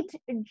great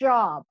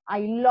job, I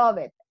love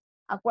it.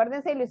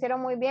 Acuérdense, lo hicieron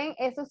muy bien,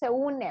 eso se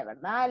une,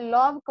 ¿verdad?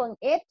 Love con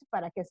it,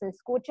 para que se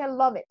escuche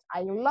love it,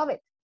 I love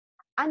it.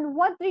 And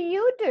what do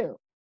you do?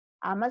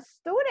 I'm a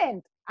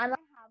student, and I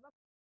have a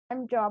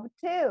part-time job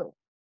too.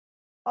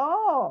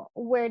 Oh,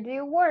 where do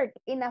you work?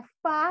 In a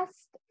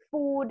fast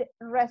food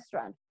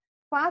restaurant.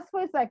 Fast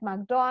food is like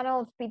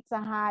McDonald's, Pizza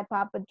Hut,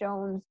 Papa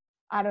John's,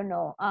 I don't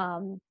know,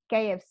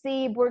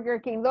 KFC, Burger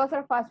King. Those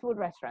are fast food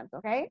restaurants,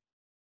 okay?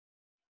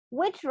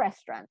 Which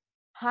restaurant?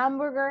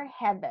 Hamburger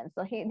Heaven.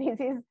 So this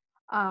is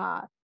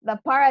the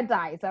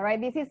paradise, all right?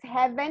 This is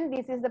heaven.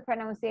 This is the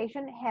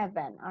pronunciation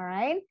heaven, all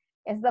right?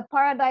 It's the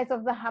paradise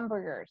of the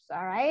hamburgers,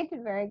 all right?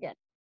 Very good.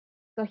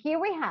 So here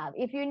we have,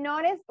 if you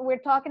notice, we're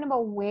talking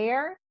about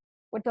where,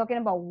 we're talking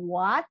about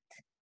what,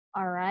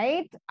 all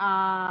right?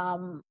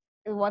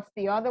 What's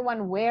the other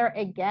one? Where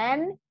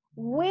again?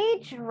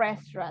 Which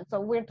restaurant? So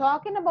we're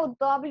talking about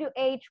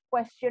WH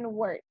question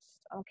words,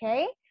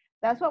 okay?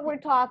 That's what we're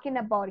talking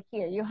about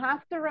here. You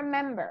have to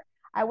remember,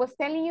 I was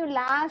telling you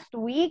last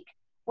week,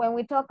 when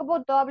we talk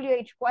about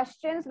WH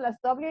questions, las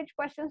WH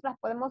questions las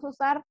podemos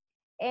usar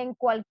en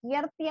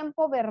cualquier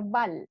tiempo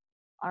verbal.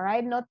 All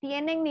right, no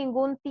tienen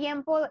ningún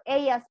tiempo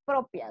ellas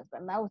propias,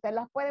 ¿verdad? Usted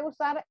las puede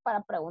usar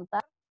para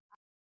preguntar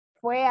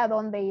fue, a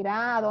dónde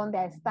irá, a dónde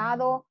ha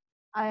estado,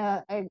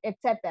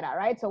 etcétera,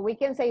 right? So we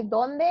can say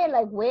dónde,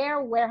 like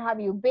where have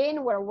you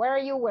been, where were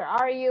you, where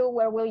are you,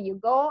 where will you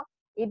go?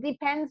 It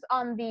depends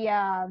on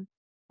the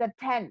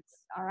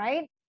tense, all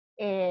right?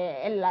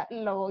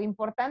 Lo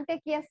importante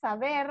aquí es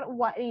saber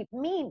what it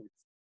means,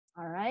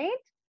 all right?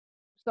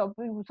 So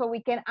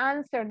we can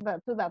answer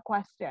to the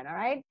question, all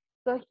right?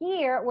 So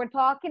here we're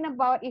talking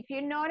about, if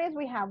you notice,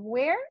 we have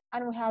where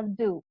and we have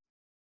do.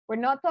 We're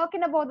not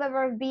talking about the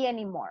verb be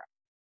anymore.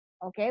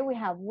 Okay, we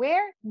have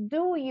where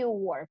do you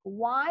work?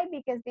 Why?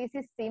 Because this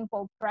is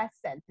simple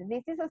present.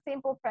 This is a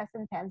simple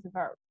present tense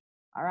verb.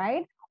 All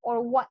right?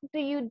 Or what do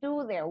you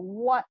do there?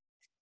 What?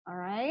 All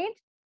right?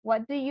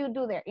 What do you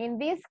do there? In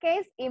this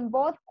case, in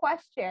both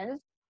questions,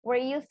 we're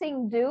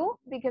using do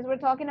because we're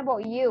talking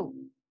about you.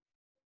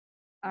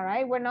 All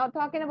right? We're not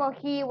talking about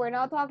he. We're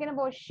not talking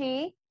about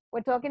she.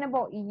 We're talking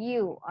about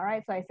you. All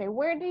right? So I say,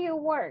 where do you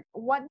work?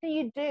 What do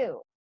you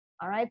do?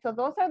 All right? So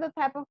those are the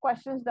type of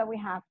questions that we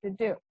have to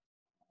do.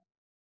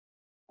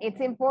 It's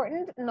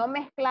important no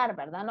mezclar,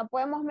 ¿verdad? No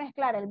podemos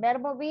mezclar el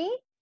verbo be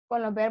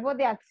con los verbos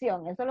de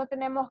acción. Eso lo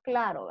tenemos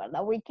claro,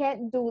 ¿verdad? We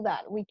can't do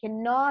that. We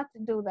cannot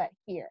do that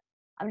here.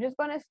 I'm just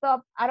going to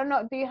stop. I don't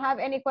know. Do you have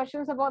any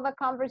questions about the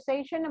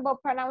conversation,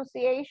 about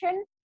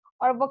pronunciation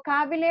or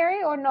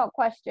vocabulary, or no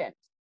questions?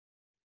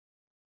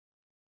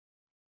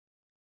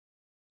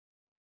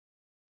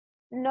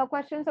 No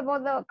questions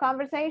about the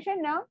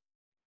conversation? No?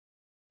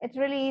 It's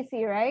really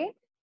easy, right?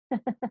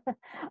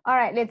 All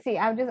right, let's see.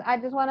 I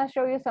just want to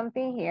show you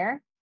something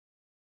here.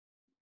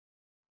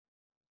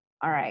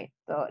 All right,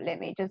 so let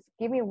me just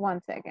give me 1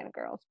 second,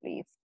 girls,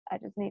 please. I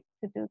just need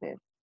to do this.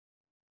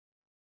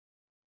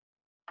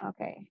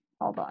 Okay,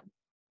 hold on.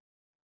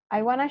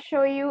 I want to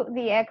show you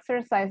the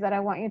exercise that I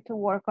want you to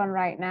work on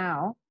right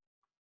now,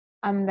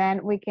 and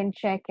then we can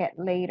check it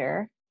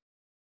later.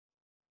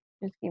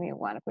 Just give me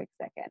one quick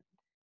second.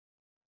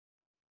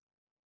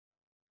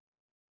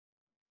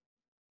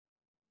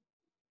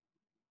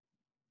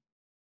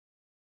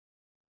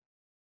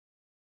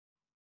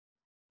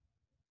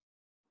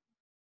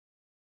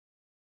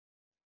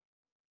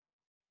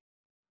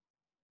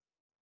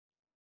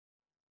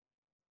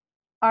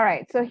 All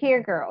right, so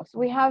here, girls,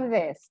 we have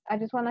this. I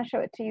just want to show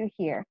it to you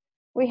here.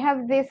 We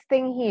have this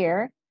thing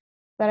here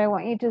that I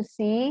want you to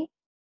see.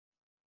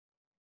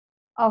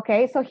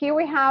 Okay, so here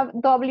we have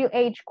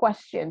WH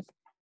questions,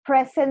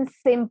 present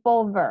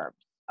simple verbs,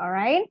 all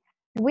right?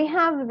 We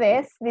have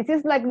this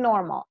is like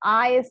normal.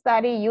 I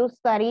study, you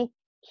study,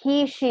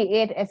 he, she,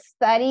 it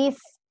studies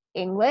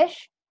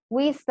English,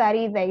 we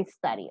study, they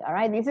study, all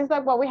right? This is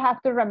like what we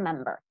have to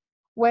remember.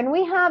 When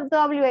we have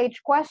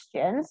WH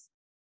questions,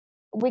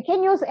 we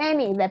can use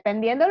any,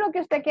 dependiendo de lo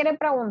que usted quiere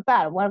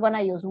preguntar. We're going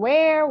to use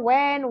where,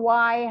 when,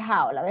 why,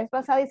 how. La vez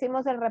pasada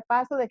hicimos el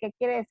repaso de qué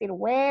quiere decir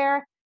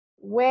where,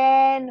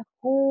 when,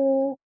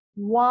 who,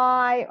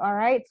 why, all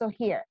right? So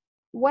here,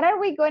 what are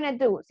we going to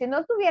do? Si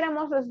no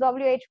tuviéramos los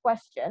WH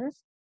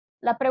questions,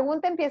 la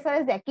pregunta empieza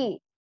desde aquí.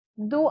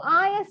 Do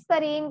I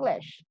study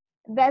English?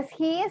 Does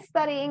he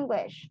study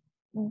English?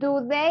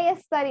 Do they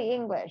study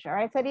English? All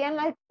right, serían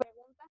las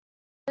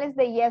preguntas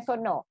de yes o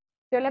no.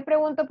 Yo le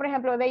pregunto, por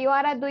ejemplo, de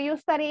Yoara, do you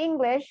study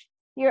English?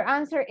 Your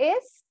answer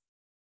is?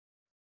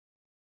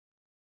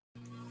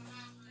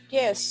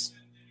 Yes.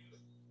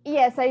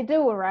 Yes, I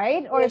do,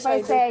 right? Or Yes, if I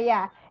I say,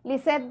 yeah.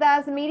 Lisette,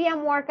 does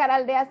Miriam work at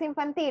Aldeas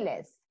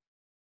Infantiles?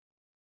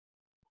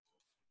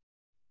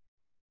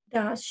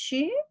 Does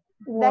she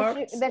work?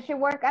 Does she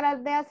work at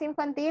Aldeas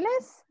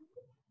Infantiles?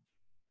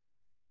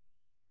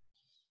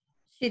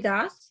 She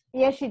does?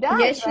 Yes, she does,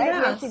 Yes, she right?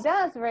 does. Yes, she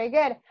does. Very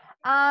good.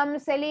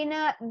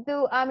 Selena,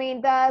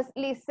 does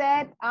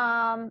Lisette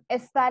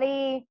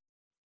study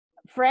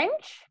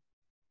French?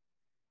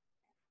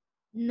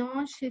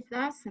 No, she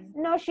doesn't.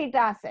 No, she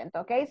doesn't,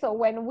 okay? So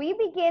when we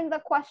begin the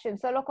question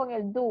solo con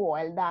el do o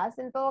el das,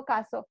 en todo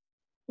caso,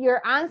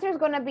 your answer is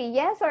going to be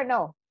yes or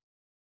no.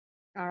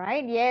 All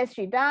right, yes,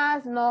 she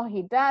does. No,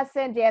 he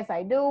doesn't. Yes,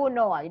 I do.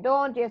 No, I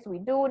don't. Yes, we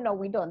do. No,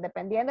 we don't.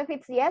 Dependiendo if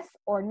it's yes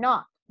or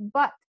not.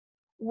 But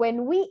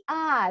when we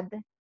add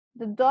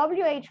the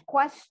WH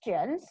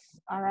questions,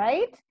 all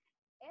right,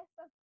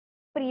 esto es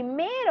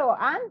primero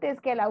antes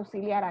que el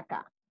auxiliar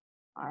acá.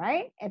 All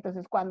right,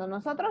 entonces cuando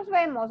nosotros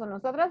vemos o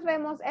nosotras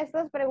vemos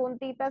estas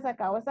preguntitas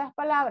acá o estas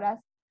palabras,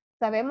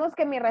 sabemos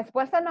que mi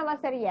respuesta no va a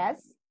ser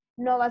yes,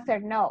 no va a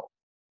ser no.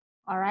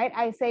 All right,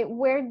 I say,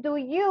 where do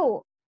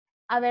you?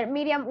 A ver,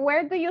 Miriam,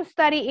 where do you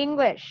study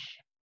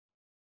English?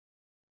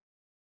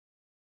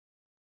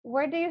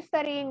 Where do you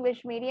study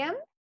English, Miriam?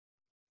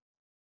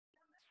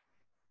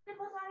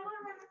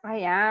 I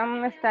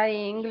am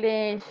studying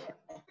English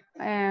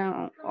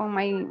on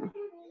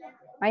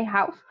my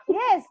house.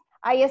 Yes,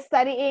 I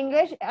study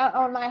English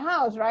on my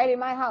house, right? In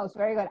my house,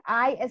 very good.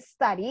 I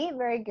study,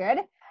 very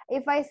good.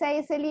 If I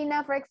say,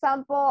 Selena, for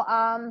example,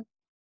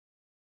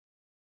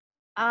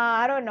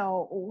 I don't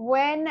know,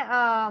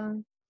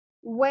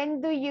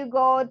 when do you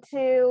go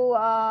to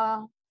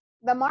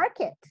the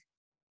market?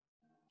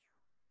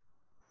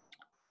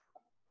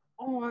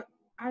 Oh,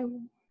 I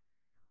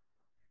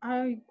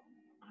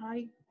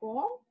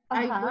go.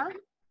 Uh-huh.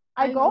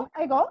 I go.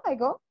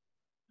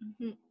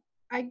 Mhm.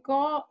 I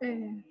go.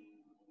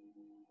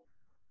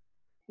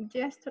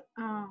 Just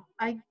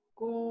I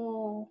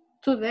go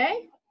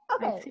today.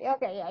 Okay,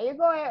 yeah, you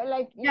go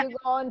you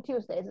go on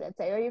Tuesdays, let's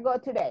say, or you go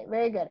today.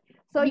 Very good.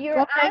 So because your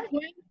I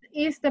went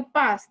is the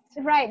past.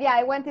 Right, yeah,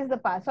 I went is the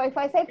past. So if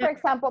I say, for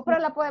example, pero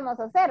la podemos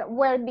hacer,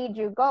 where did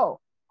you go?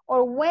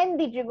 Or when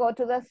did you go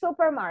to the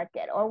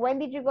supermarket? Or when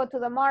did you go to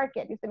the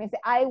market? Y usted me dice,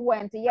 I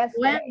went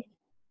yesterday.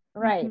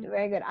 Right,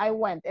 very good, I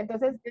went.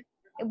 Entonces,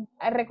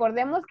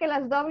 recordemos que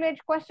las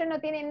WH questions no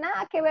tienen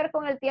nada que ver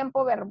con el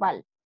tiempo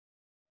verbal,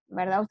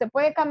 ¿verdad? Usted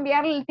puede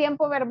cambiar el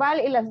tiempo verbal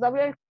y las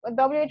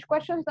WH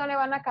questions no le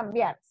van a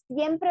cambiar.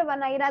 Siempre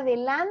van a ir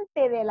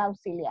adelante del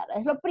auxiliar.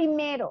 Es lo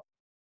primero.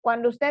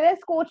 Cuando usted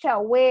escucha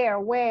where,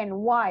 when,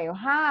 why, or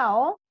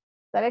how,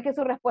 sabe que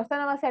su respuesta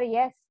no va a ser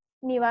yes,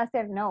 ni va a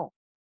ser no.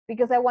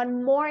 Because I want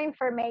more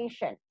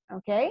information,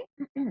 okay?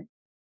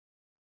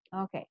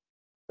 Okay.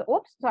 So,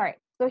 oops, sorry.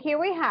 So here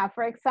we have,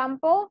 for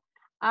example,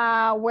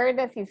 where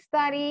does he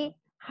study?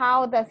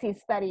 How does he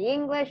study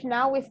English?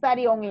 Now we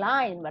study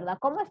online, ¿verdad?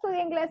 ¿Cómo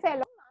estudia inglés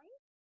él?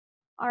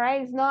 All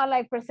right, it's not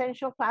like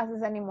presential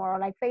classes anymore, or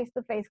like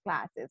face-to-face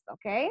classes,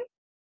 okay?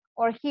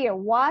 Or here,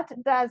 what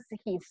does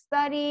he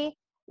study?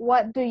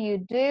 What do you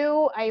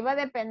do? Ahí va a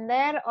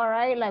depender, all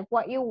right, like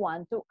what you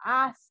want to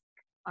ask,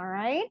 all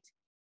right?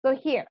 So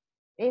here,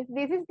 this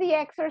is the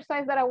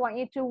exercise that I want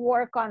you to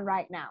work on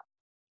right now.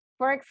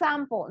 For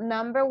example,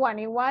 number one,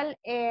 igual,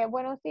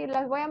 bueno, sí,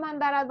 las voy a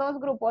mandar a dos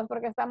grupos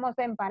porque estamos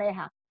en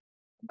pareja.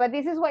 But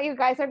this is what you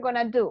guys are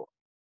gonna do.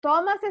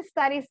 Thomas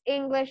studies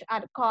English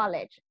at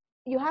college.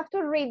 You have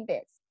to read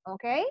this,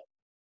 okay?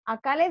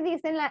 Acá le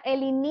dicen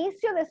el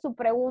inicio de su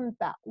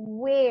pregunta.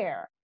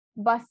 Where.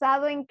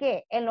 ¿Basado en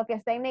qué? En lo que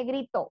está en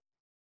negrito.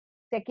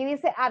 Si aquí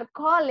dice at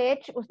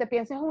college, usted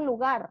piensa es un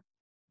lugar.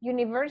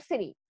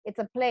 University, it's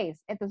a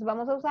place. Entonces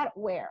vamos a usar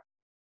where.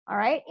 All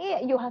right?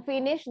 Y you have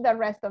finished the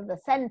rest of the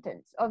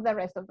sentence, of the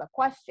rest of the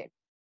question.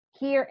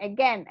 Here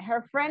again,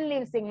 her friend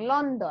lives in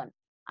London.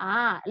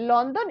 Ah,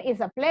 London is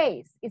a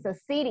place, it's a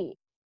city.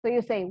 So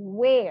you say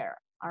where,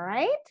 all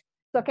right?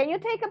 So can you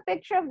take a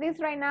picture of this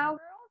right now,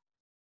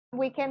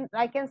 girls?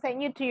 I can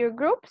send you to your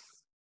groups.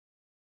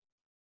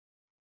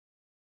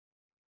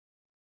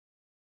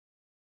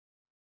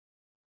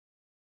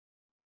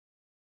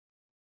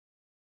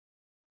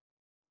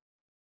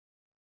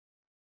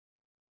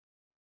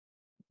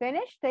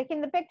 Finished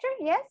taking the picture?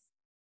 Yes?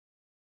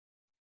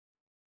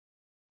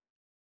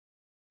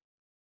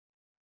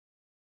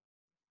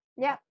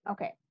 Yeah,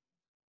 okay.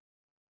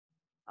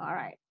 All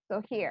right,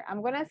 so here,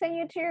 I'm gonna send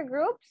you to your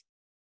groups.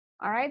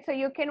 All right, so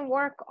you can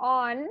work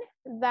on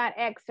that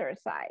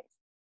exercise.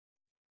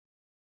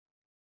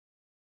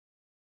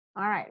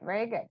 All right,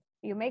 very good.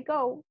 You may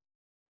go.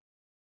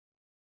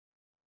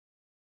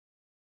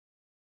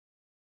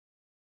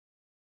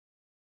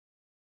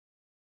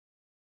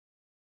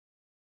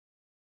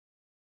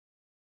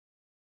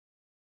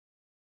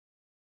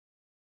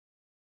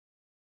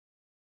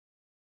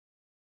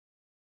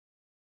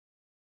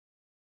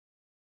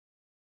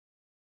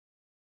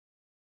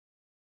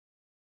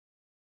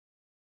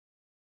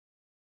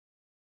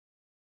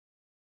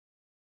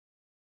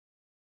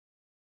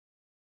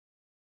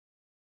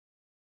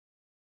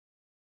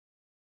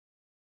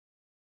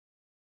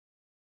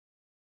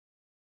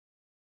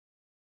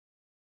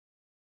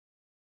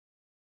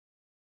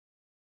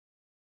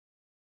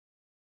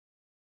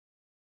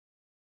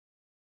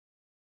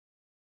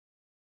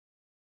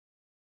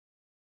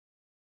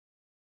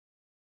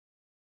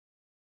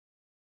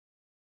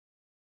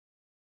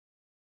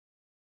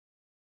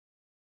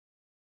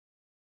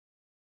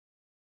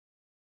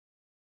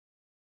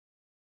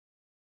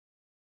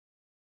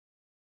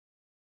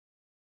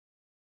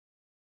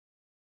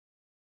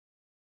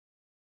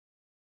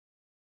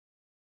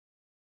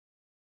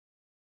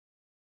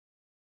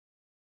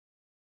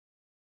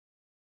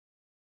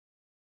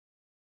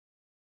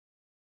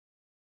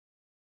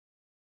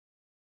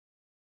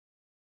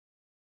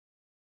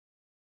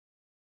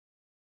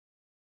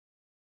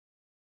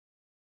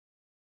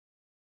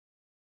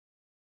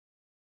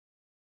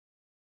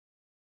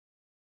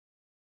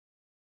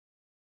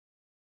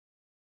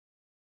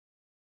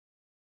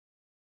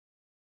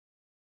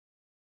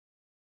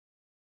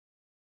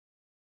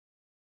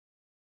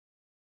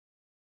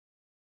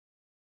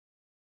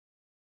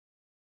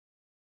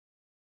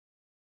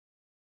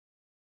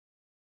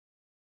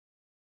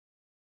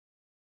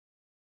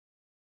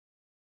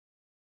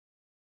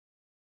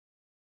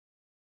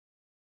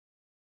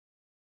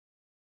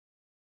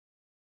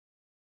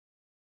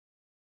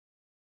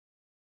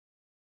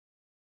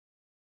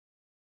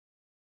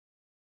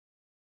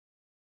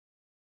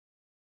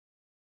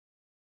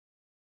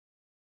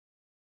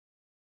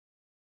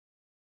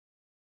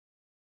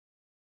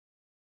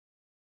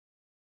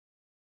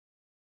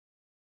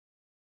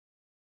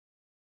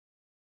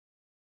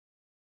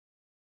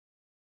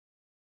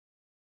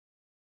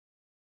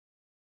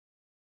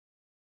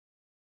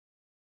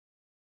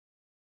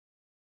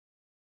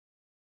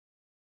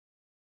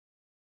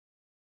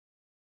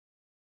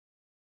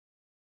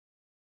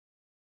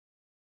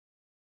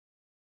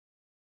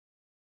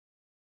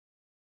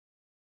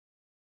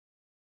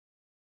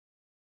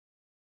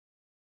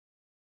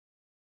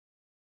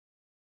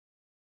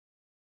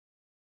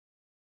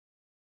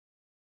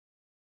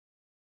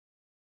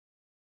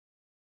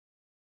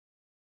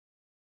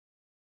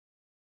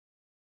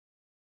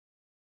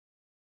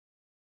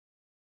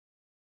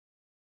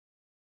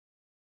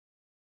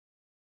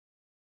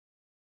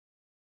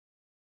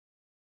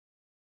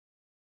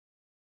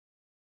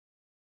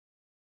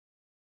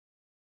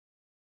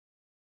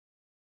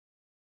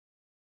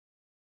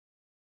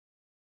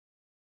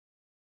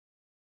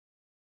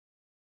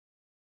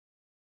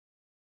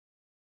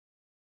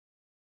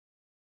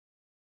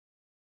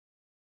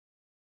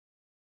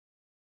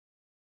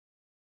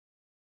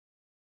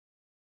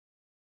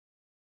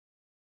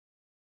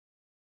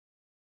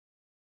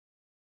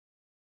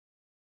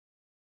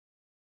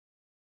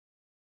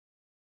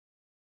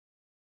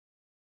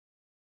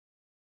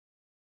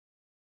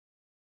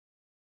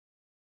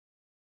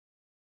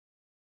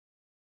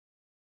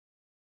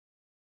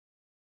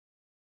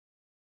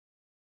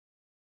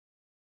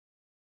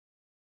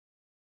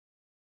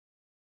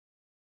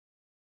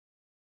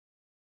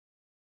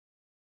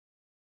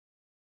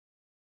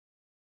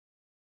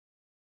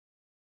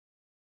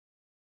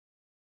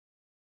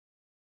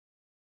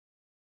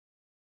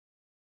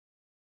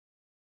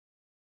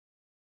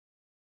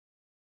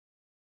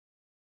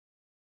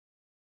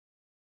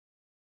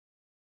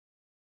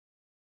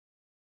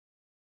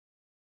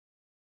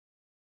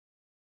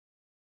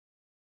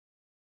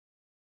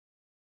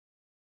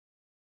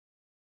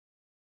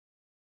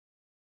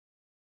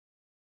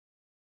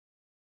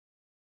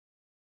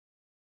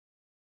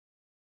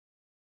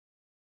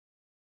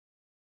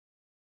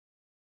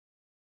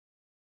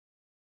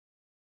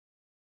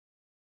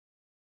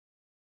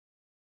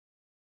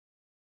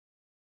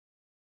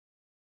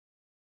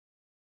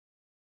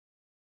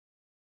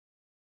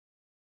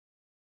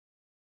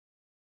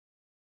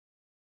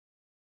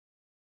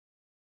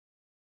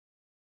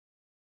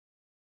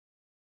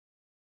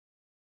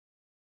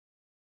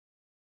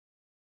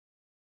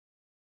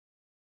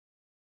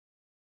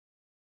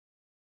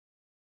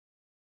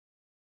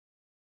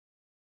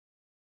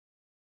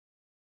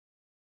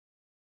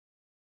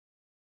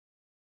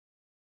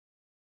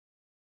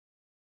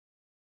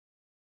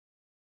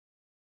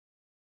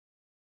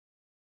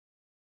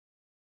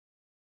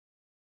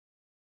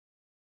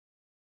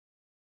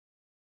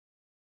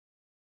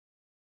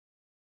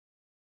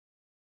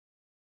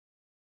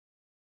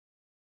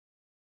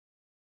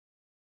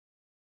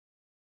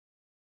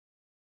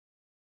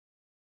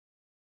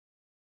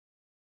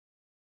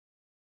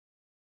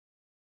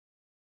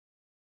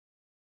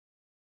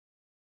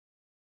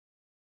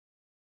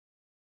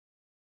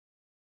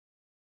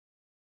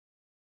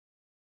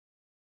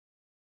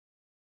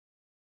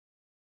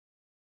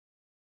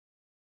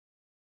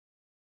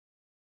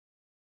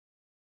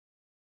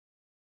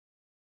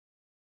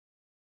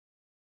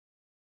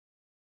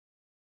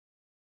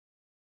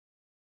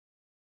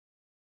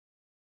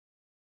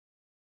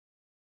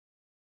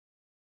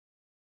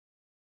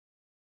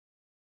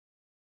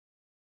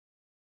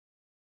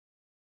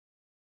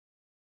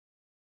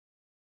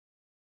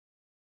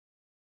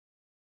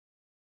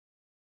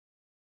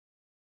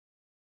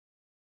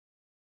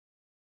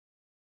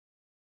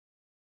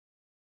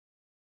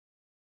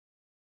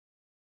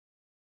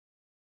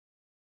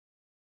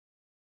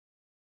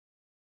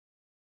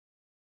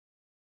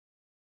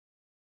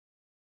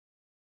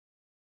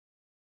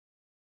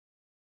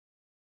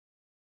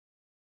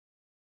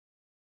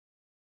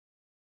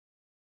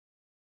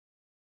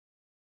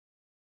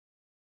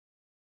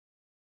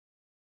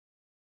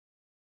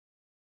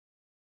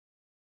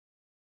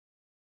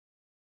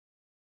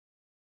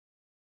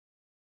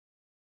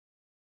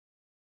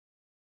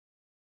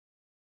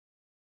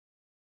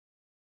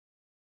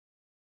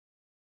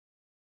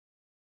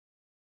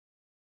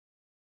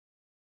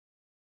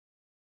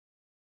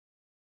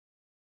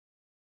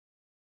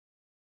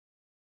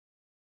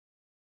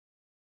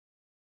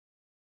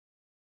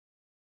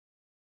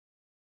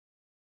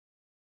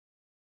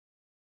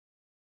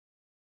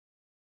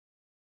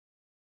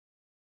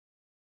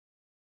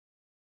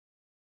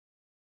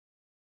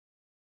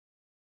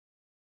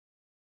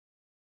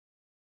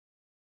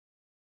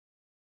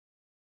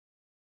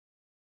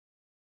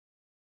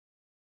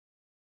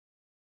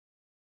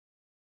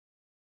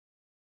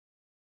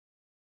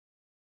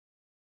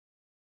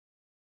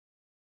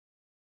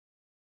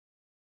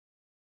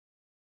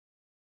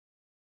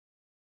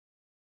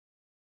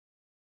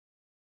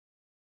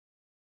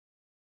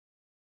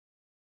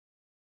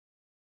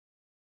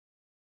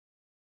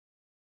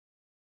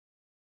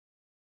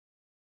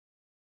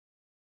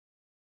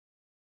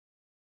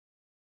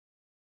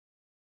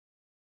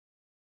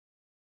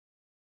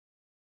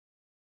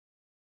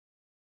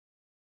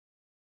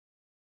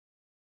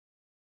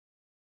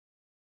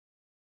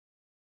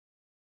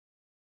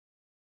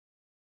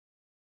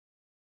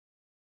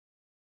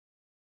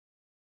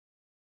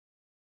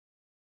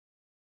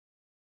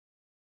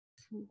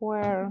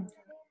 Where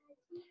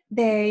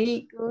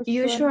They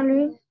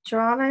usually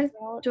travel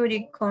to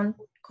the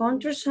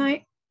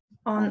countryside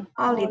on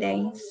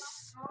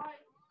holidays.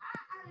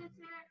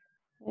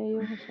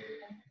 ellos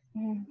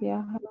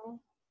viajan.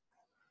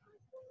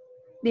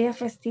 Días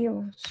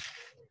festivos.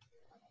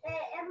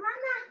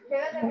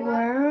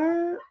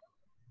 Where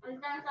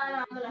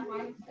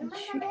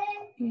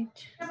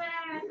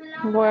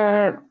Where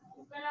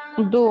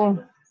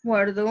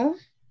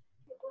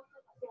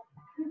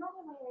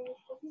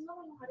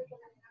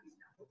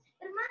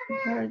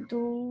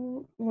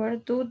do Where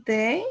do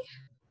they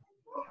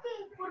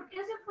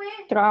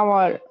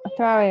travel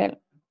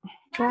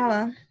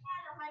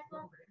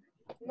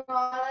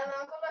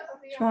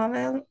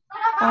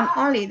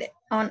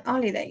on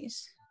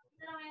holidays?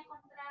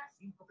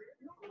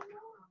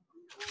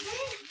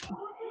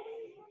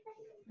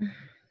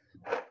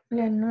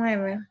 La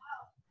 9.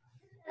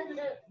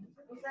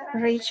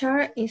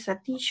 Richard is a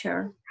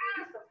teacher.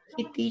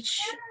 He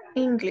teaches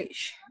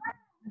English.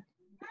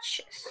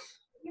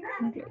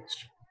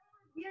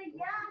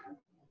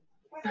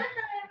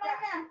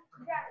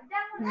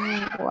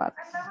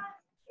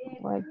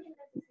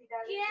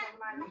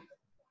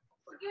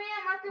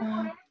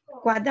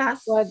 What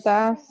does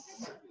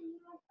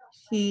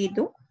he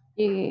do?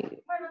 he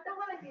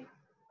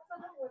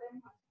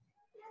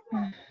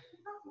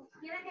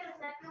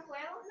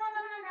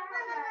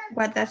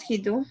What does he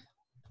do?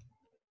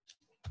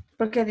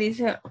 Porque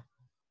dice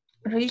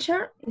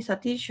Richard is a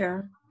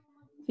teacher.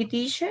 He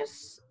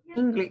teaches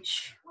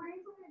English.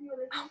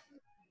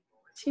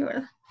 Sí,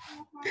 ¿verdad?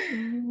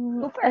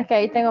 Es que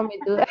ahí tengo mis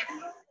dudas.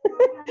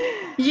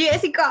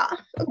 Jessica,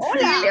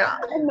 auxilio.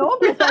 No,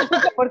 pues,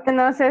 Porque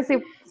no sé si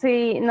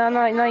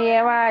no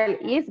lleva el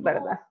is,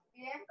 ¿verdad?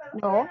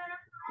 no.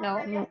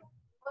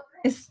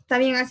 Está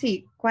bien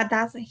así. What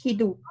does he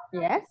do?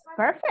 Yes,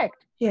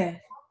 perfect.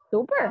 Yes.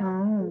 Super.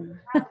 Oh.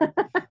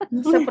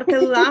 No sé por qué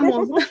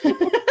dudamos.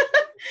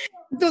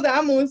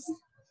 Dudamos.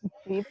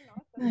 Sí.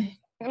 Ay,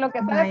 Lo que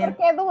sabe vaya. por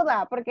qué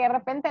duda, porque de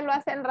repente lo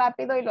hacen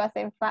rápido y lo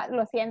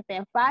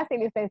sienten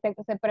fácil y usted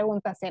se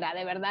pregunta, ¿será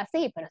de verdad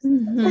así? Pero sí.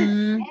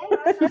 Ujú.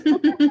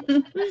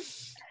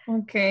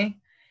 Ok.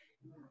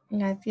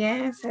 La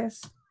 10 es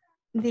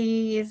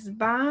this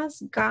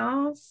bus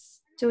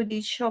goes to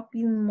the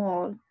shopping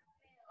mall.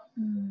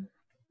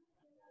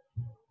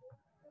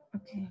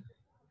 Ok.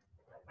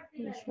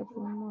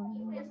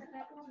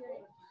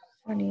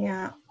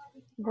 Sería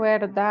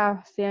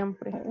Verdad,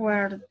 siempre.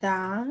 where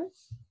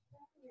does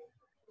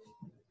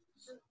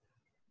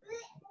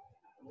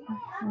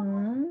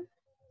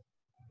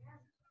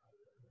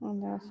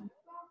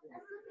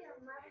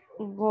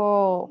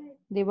Go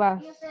the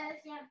bus.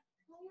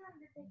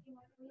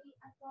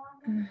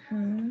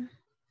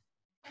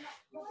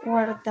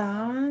 Where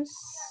does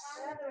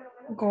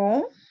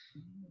go?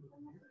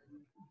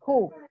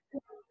 Who?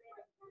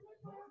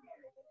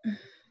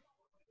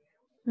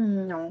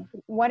 No.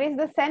 What is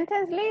the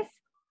sentence, Liz?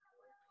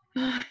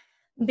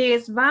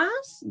 This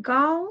bus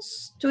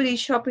goes to the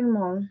shopping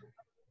mall.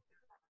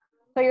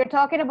 So you're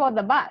talking about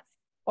the bus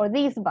or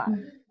this bus.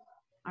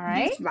 All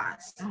right. This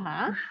bus.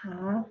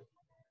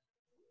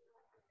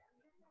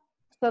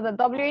 So the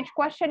WH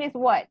question is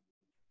what?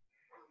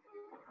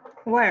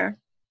 Where?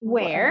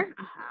 Where?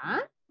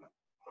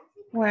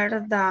 Where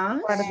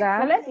does?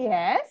 Excellent.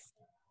 Yes.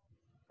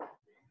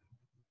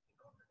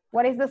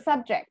 What is the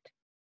subject?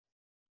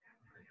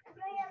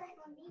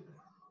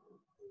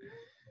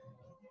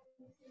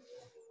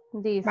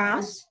 This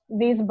Bus.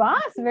 This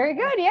bus. Very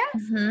good. Yes.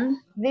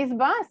 This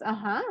bus.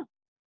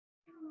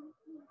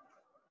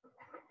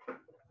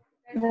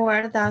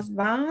 Where does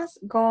bus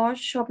go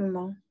shopping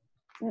mall?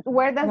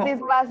 Where does this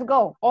bus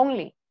go?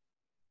 Only.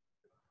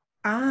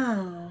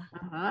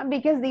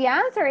 Because the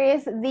answer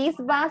is this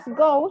bus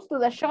goes to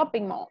the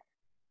shopping mall.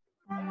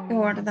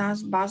 Where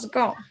does bus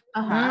go?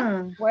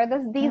 Where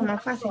does this No,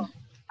 bus fácil. go?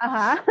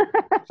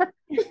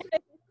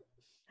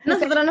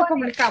 Nosotros nos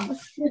complicamos.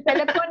 Si usted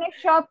le pone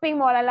shopping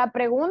mall a la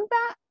pregunta,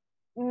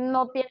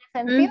 no tiene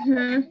sentido.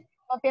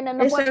 No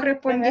Estoy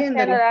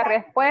respondiéndole. la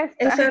respuesta.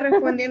 Estoy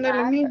respondiendo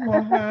lo mismo.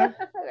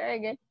 Very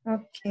good.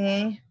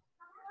 Ok.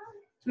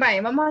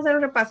 Vaya, vamos a hacer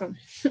un repaso.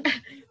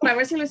 Para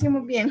ver si lo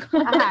hicimos bien.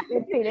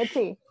 Let's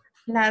see.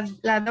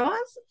 Las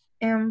dos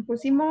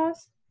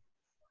pusimos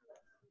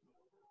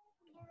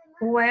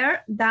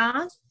where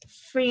does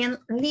friend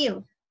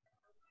live?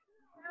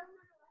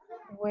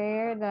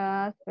 Where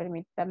does,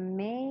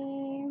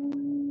 permítame.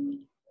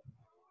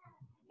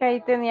 Ahí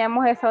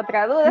teníamos esa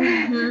otra duda.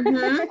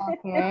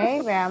 Ok,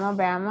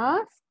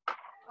 veamos.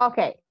 Ok.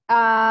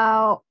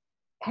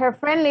 Her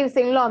friend lives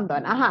in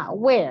London.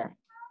 Where?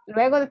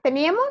 Luego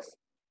teníamos.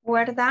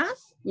 Where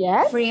does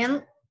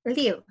friend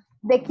live?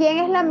 ¿De quién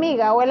es la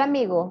amiga o el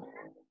amigo?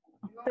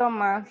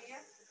 Tomás.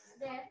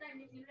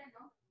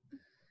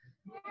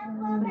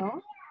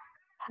 No.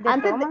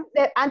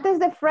 Antes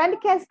de friend,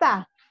 ¿qué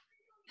está?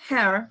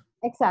 Her.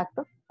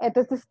 Exacto.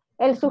 Entonces,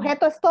 el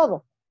sujeto es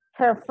todo.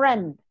 Her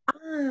friend.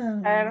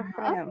 Her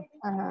friend.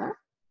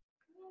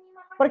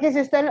 Porque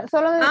si usted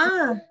solo...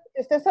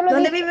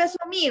 ¿Dónde vive su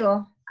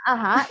amigo?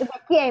 Ajá, ¿de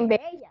quién? De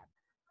ella.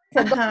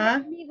 ¿Dónde el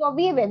amigo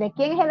vive? ¿De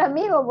quién es el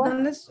amigo?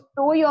 Vos,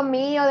 tuyo,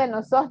 mío, de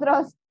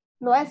nosotros,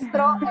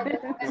 nuestro.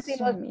 Entonces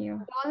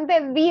decimos, ¿dónde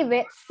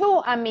vive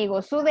su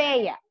amigo, su de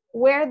ella?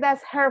 Where does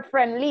her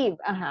friend live?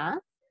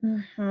 Ajá.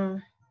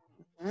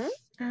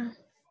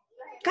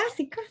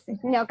 Casi, casi.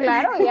 No,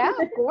 claro, yeah,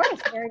 of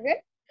course. Very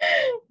good.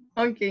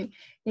 Ok.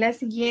 La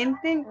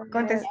siguiente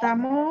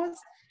contestamos,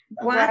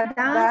 what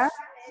does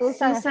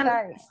Susan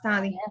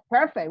study? Yeah,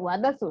 perfect. What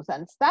does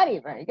Susan study?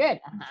 Very good.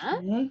 Ajá.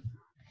 Okay.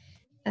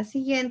 La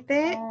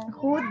siguiente,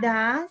 who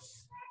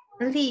does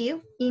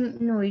live in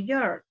New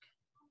York?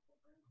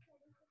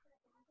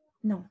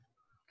 No.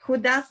 Who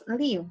does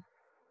live?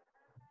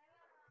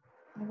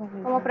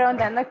 Como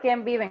preguntando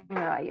quién vive en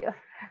Nueva York.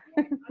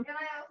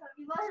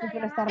 Sí,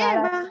 pero está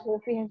rara.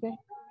 Fíjense.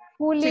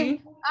 Who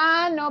lives? Sí.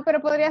 Ah, no,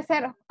 pero podría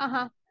ser.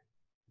 Ajá.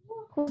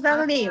 Who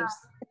does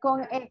lives?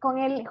 Con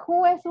el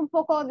who es un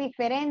poco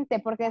diferente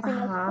porque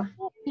decimos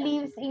who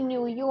lives in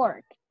New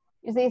York.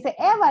 Y se dice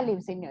Eva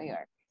lives in New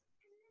York.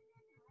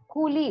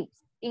 Who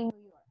lives in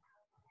New York?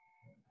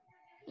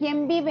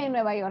 ¿Quién vive en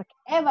Nueva York?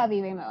 Eva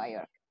vive en Nueva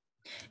York.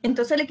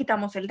 Entonces le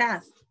quitamos el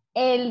does.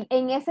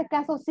 En ese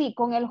caso sí,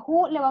 con el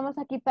who le vamos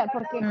a quitar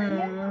porque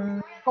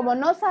como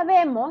no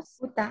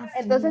sabemos,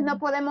 entonces no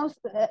podemos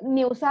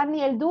ni usar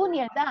ni el do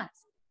ni el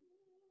does.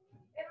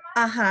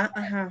 Ajá,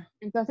 ajá.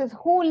 Entonces,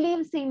 who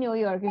lives in New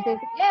York? Usted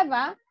dice,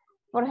 Eva,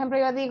 por ejemplo,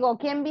 yo digo,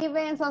 ¿quién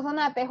vive en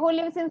Sonsonate? Who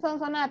lives in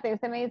Sonsonate? Y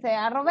usted me dice,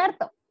 a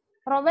Roberto.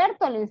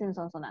 Roberto lives in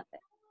Sonsonate.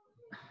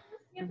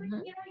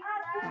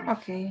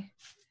 Ok.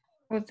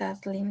 Who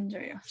does live in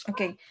New York?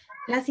 Ok.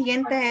 La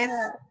siguiente es,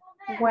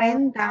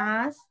 when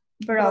does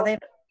brother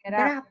get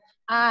up?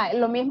 Ah,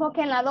 lo mismo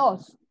que en la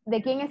 2.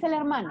 ¿De quién es el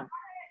hermano?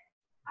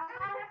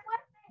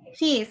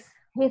 His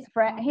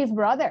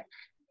brother.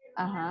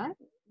 Ajá.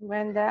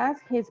 When does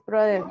his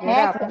brother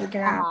get up?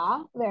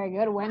 Ajá. Very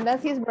good. When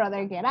does his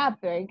brother get up?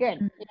 Very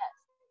good.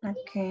 Yes.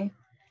 Okay.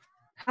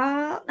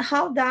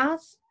 How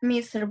does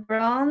Mr.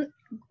 Brown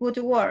go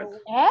to work?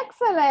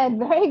 Excellent.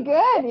 Very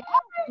good. Yes.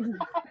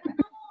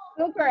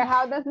 Super.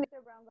 How does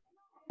Mr. Brown go?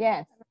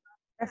 Yes.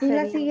 Y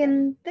la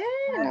siguiente,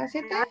 la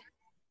 7.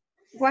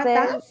 What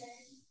does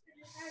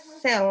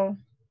sell?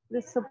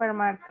 The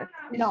supermarket.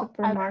 No,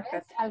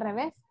 Supermarket. Al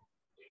revés.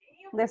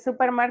 The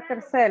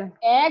supermarket sell.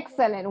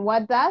 Excellent.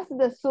 What does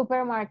the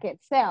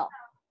supermarket sell?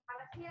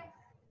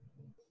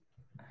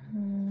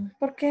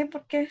 ¿Por qué?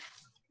 ¿Por qué?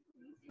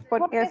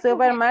 Porque el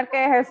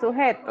supermarket es el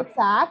sujeto.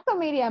 Exacto,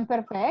 Miriam.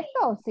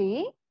 Perfecto.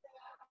 Sí.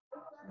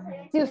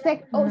 Si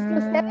ustedes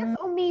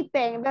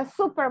omiten the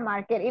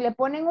supermarket y le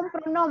ponen un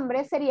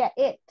pronombre, sería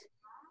it.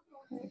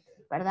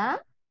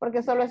 ¿Verdad?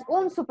 Porque solo es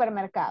un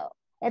supermercado.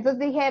 Entonces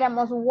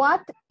dijéramos,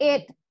 what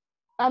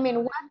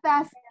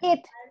does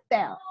it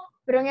sell?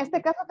 Pero en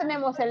este caso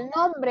tenemos el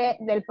nombre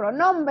del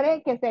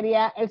pronombre que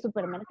sería el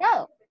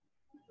supermercado.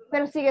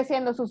 Pero sigue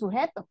siendo su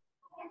sujeto.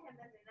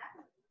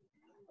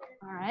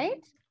 All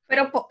right.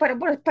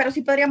 Pero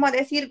sí podríamos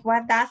decir,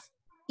 what does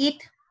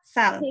it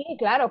sell? Sí,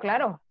 claro.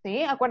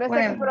 Sí, acuérdense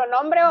que el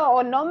pronombre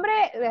o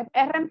nombre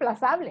es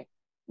reemplazable.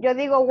 Yo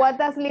digo, what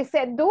does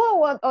Lisette do?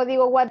 O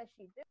digo, what does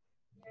she do?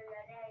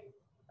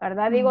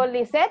 ¿Verdad? Digo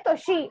Lisette o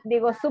she.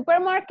 Digo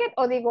supermarket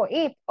o digo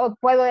it. O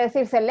puedo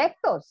decir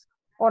selectos.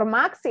 Or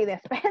maxi,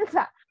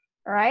 despensa.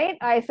 Right?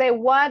 I say,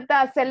 what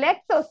does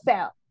selectos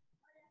sell?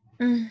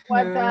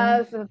 What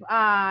does,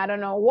 I don't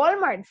know,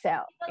 Walmart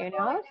sell? You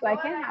know? So I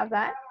can have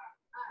that.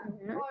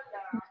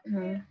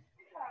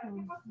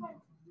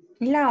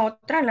 Y la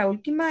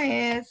última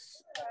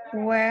es,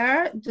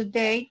 where do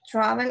they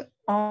travel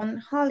on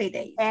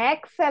holidays?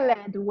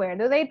 Excellent. Where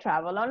do they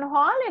travel on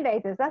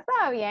holidays? Esa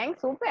está bien,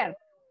 súper.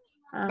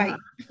 Bye.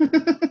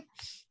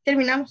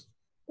 Terminamos.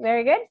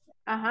 Very good.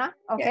 Ajá,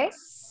 ok.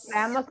 Yes.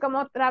 Veamos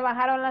cómo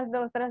trabajaron las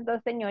otras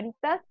dos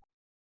señoritas.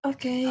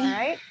 Okay. All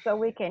right, so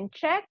we can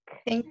check.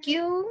 Thank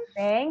you.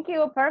 Thank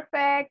you,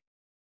 perfect.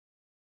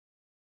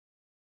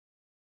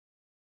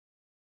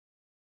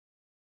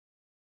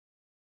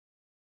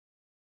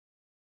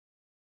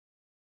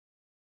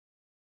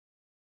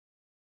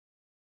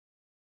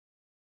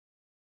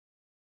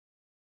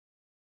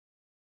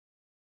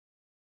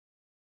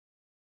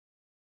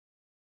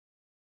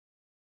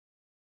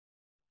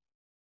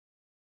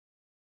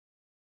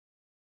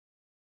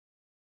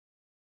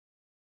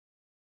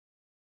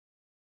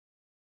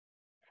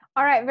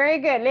 All right, very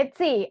good. Let's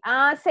see.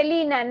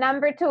 Selena,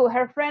 number 2.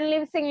 Her friend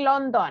lives in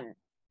London.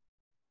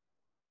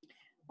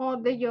 Oh,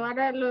 de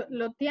Joara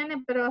lo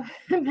tiene, pero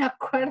me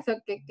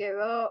acuerdo que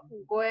quedó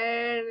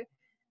where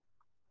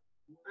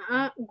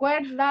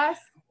does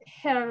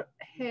her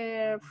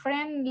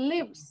friend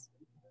lives?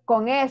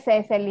 Con S,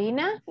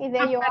 Selena. ¿Y de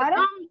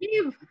Joara?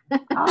 Live.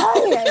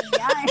 Ay.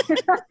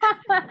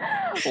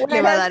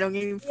 Le va a dar un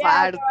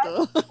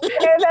infarto.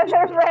 That's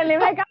her friend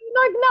live. Like, I'm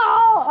like,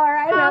 no. All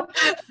right.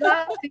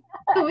 No.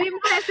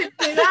 Tuvimos ese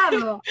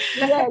cuidado.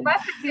 Lo que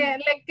pasa es que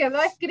le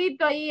quedó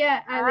escrito ahí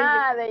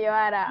de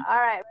Joara. All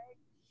right.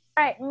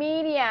 All right,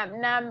 Miriam,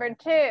 number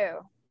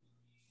 2.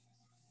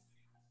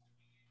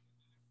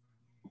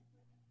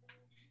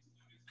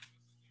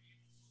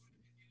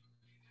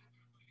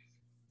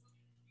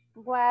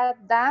 What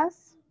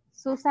does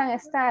Susan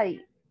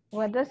study?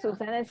 What does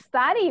Susan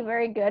study?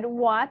 Very good.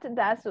 What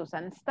does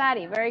Susan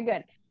study? Very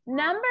good.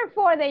 Number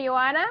 4 de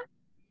Joana.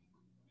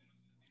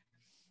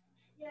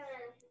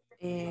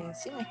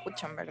 Sí me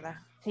escuchan, ¿verdad?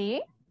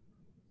 Sí.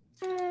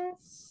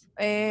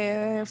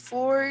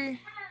 For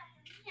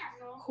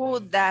who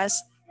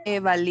does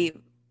Eva live?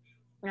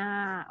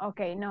 Ah,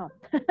 ok, no.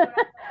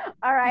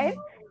 All right.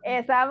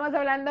 Estábamos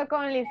hablando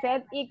con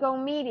Lisette y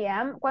con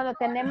Miriam. Cuando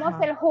tenemos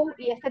el who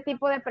y este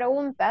tipo de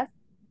preguntas,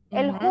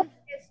 el who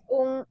es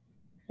un,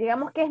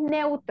 digamos que es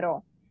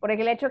neutro,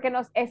 porque el hecho que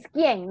es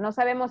quién, no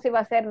sabemos si va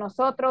a ser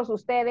nosotros,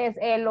 ustedes,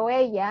 él o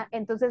ella,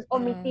 entonces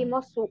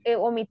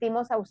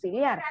omitimos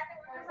auxiliar.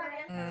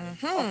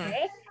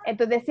 Okay.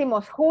 Entonces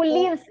decimos, who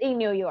lives in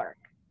New York?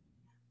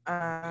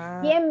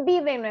 ¿Quién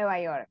vive en Nueva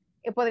York?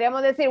 Y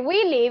podríamos decir,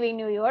 we live in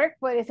New York,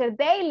 puede ser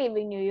they live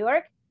in New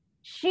York,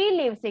 she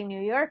lives in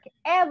New York,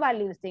 Eva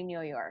lives in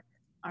New York.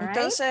 All right?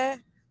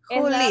 Entonces,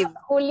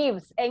 who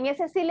lives. En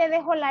ese sí le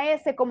dejo la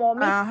S como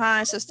omito.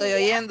 Ajá, eso estoy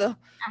oyendo.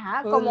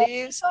 Ajá, Who como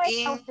lives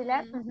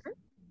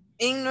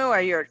in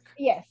New York.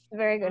 Yes,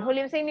 very good. Who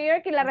lives in New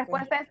York? Y la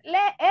respuesta es,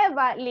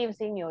 Eva lives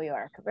in New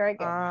York. Very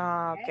good.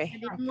 Ah, ok.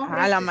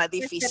 La más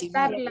difícil.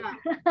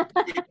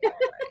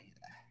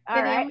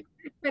 Debemos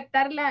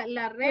respetar la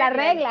regla. La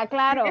regla,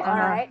 claro.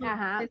 All right.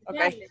 Ajá.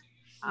 Okay.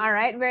 All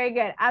right, very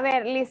good. A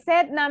ver,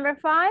 Lisette, number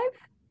 5.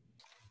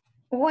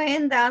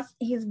 When does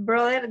his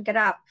brother get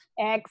up?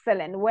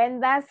 Excellent. When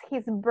does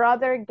his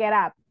brother get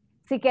up?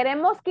 Si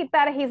queremos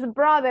quitar his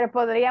brother,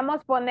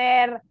 podríamos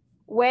poner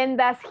when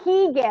does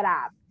he get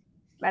up,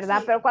 ¿verdad?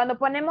 Sí. Pero cuando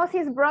ponemos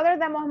his brother,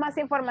 damos más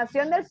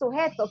información del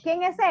sujeto.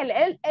 ¿Quién es él?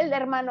 El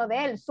hermano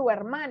de él, su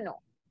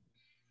hermano.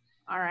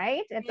 All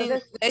right.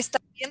 Entonces, está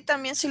bien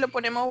también si lo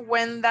ponemos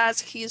when does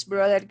his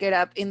brother get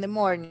up in the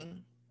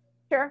morning.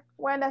 Sure.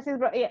 When does his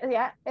brother,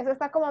 yeah, eso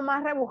está como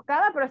más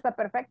rebuscada, pero está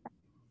perfecta.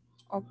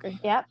 Okay.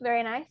 Yeah,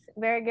 very nice.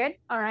 Very good.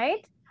 All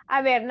right.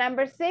 A ver,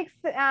 number 6,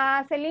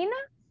 Selena.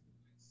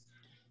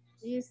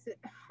 Is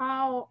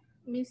how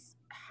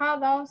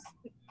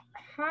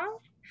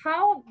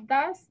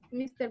does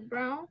Mr.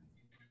 Brown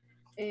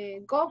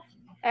go?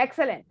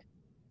 Excellent.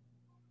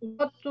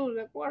 Go to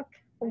the work.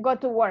 Go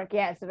to work,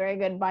 yes, very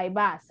good, by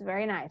bus,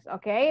 very nice.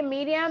 Okay,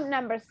 Miriam,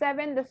 number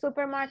 7, the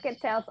supermarket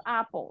sells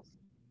apples.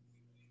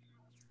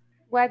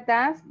 What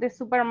does the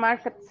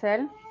supermarket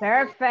sell?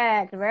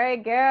 Perfect, very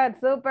good,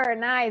 super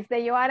nice.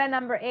 De Joana,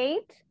 number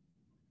 8.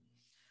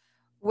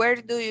 Where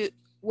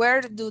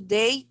do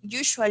they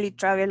usually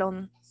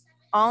travel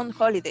on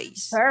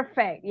holidays?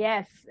 Perfect,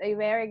 yes,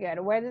 very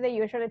good. Where do they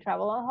usually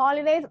travel on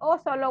holidays? O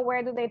solo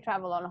where do they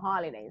travel on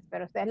holidays?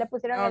 Pero ustedes le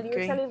pusieron el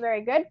usually,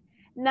 very good.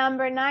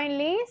 Number 9,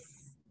 Liz.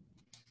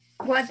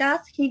 What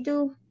does he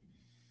do?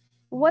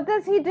 What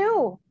does he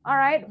do? All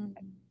right.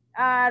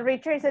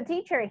 Richard is a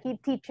teacher. He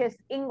teaches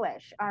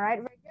English. All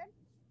right. Very good.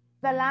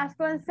 The last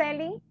one,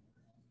 Sally.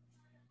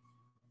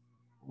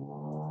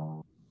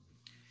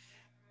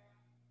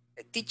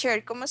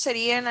 Teacher, ¿cómo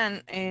sería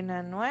en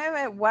la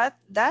 9? What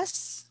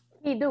does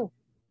he do?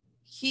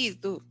 He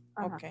do.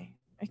 Ok.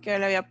 Es que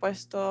le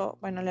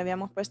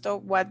habíamos puesto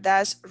what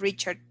does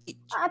Richard teach.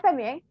 Ah,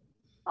 también.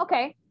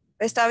 Ok.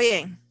 Está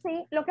bien.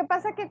 Sí, lo que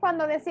pasa es que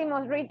cuando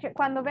decimos Richard,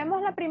 cuando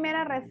vemos la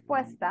primera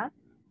respuesta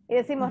y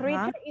decimos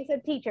Richard is a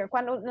teacher,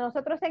 cuando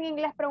nosotros en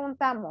inglés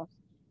preguntamos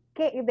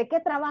 ¿de qué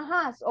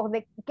trabajas o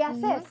de qué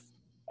haces?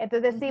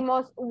 Entonces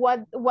decimos what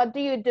do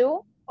you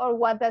do or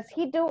what does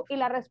he do, y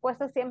la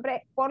respuesta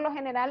siempre, por lo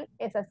general,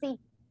 es así,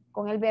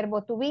 con el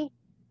verbo to be.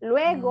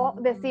 Luego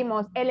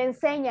decimos, él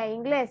enseña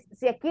inglés.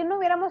 Si aquí no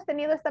hubiéramos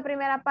tenido esta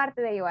primera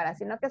parte de Joana,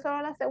 sino que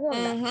solo la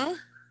segunda,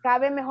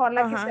 cabe mejor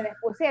la que ustedes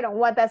pusieron.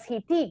 What does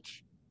he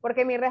teach?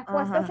 Porque mi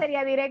respuesta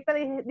sería directa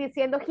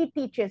diciendo he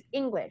teaches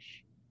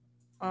English.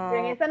 Pero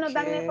en esta nos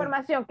dan la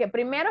información que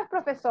primero es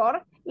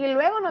profesor y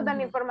luego nos dan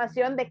la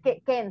información de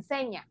que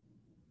enseña.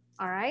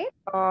 All right?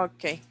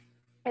 Ok.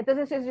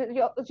 Entonces,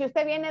 si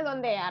usted viene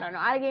donde, I don't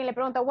know, alguien le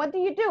pregunta, what do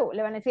you do?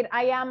 Le van a decir,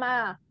 I am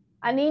an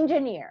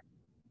engineer.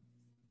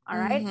 All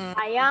right?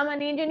 I am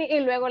an engineer. Y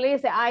luego le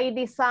dice, I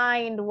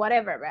designed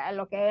whatever, ¿verdad?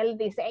 Lo que él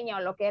diseña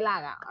o lo que él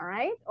haga. All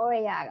right? O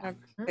ella haga.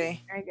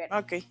 Okay. Very good.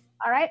 Okay.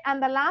 All right.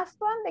 And the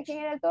last one, ¿de quién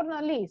era el turno?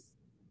 Liz.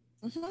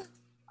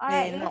 All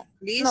right, no,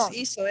 Liz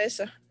hizo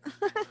eso.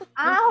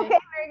 Okay,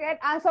 very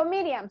good. So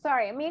Miriam,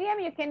 sorry. Miriam,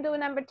 you can do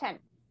number 10.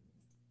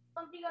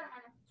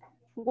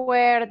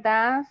 Where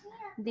does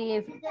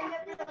this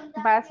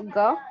bus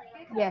go?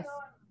 Yes.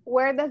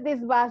 Where does this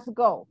bus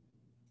go?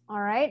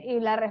 All right. Y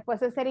la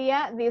respuesta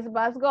sería, this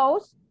bus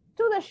goes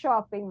to the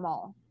shopping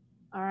mall.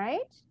 All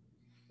right.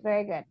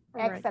 Very good.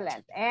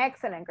 Excellent.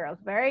 Excellent, girls.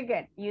 Very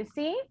good. You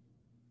see?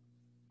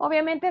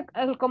 Obviamente,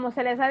 como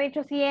se les ha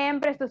dicho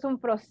siempre, esto es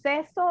un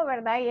proceso,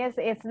 ¿verdad? Y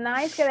es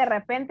nice que de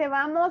repente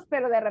vamos,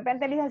 pero de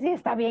repente le dice, sí,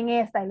 está bien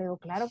esta. Y le digo,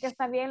 claro que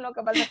está bien. Lo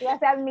que pasa es que ya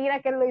se admira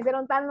que lo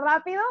hicieron tan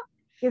rápido.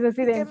 Y es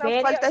decir, ¿en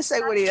serio? No falta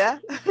seguridad.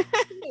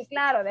 Sí,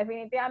 claro,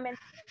 definitivamente.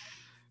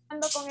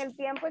 Con el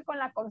tiempo y con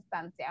la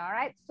constancia. All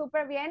right.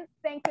 Súper bien.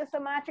 Thank you so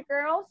much,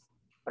 girls.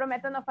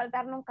 Prometo no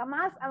faltar nunca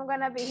más. I'm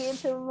gonna be here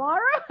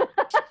tomorrow.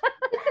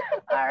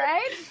 All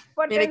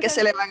right. Mire que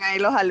se le van a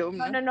ir los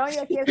alumnos. No,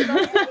 yo aquí estoy.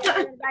 La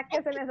verdad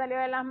que se me salió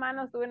de las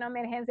manos. Tuve una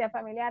emergencia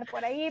familiar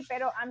por ahí,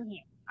 pero I'm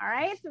here. All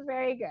right.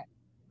 Very good.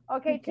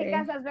 Okay,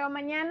 chicas, las veo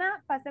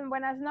mañana. Pasen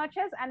buenas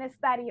noches and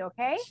study,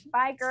 okay?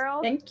 Bye,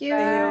 girls. Thank you.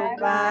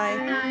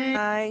 Bye.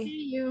 Bye.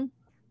 See you.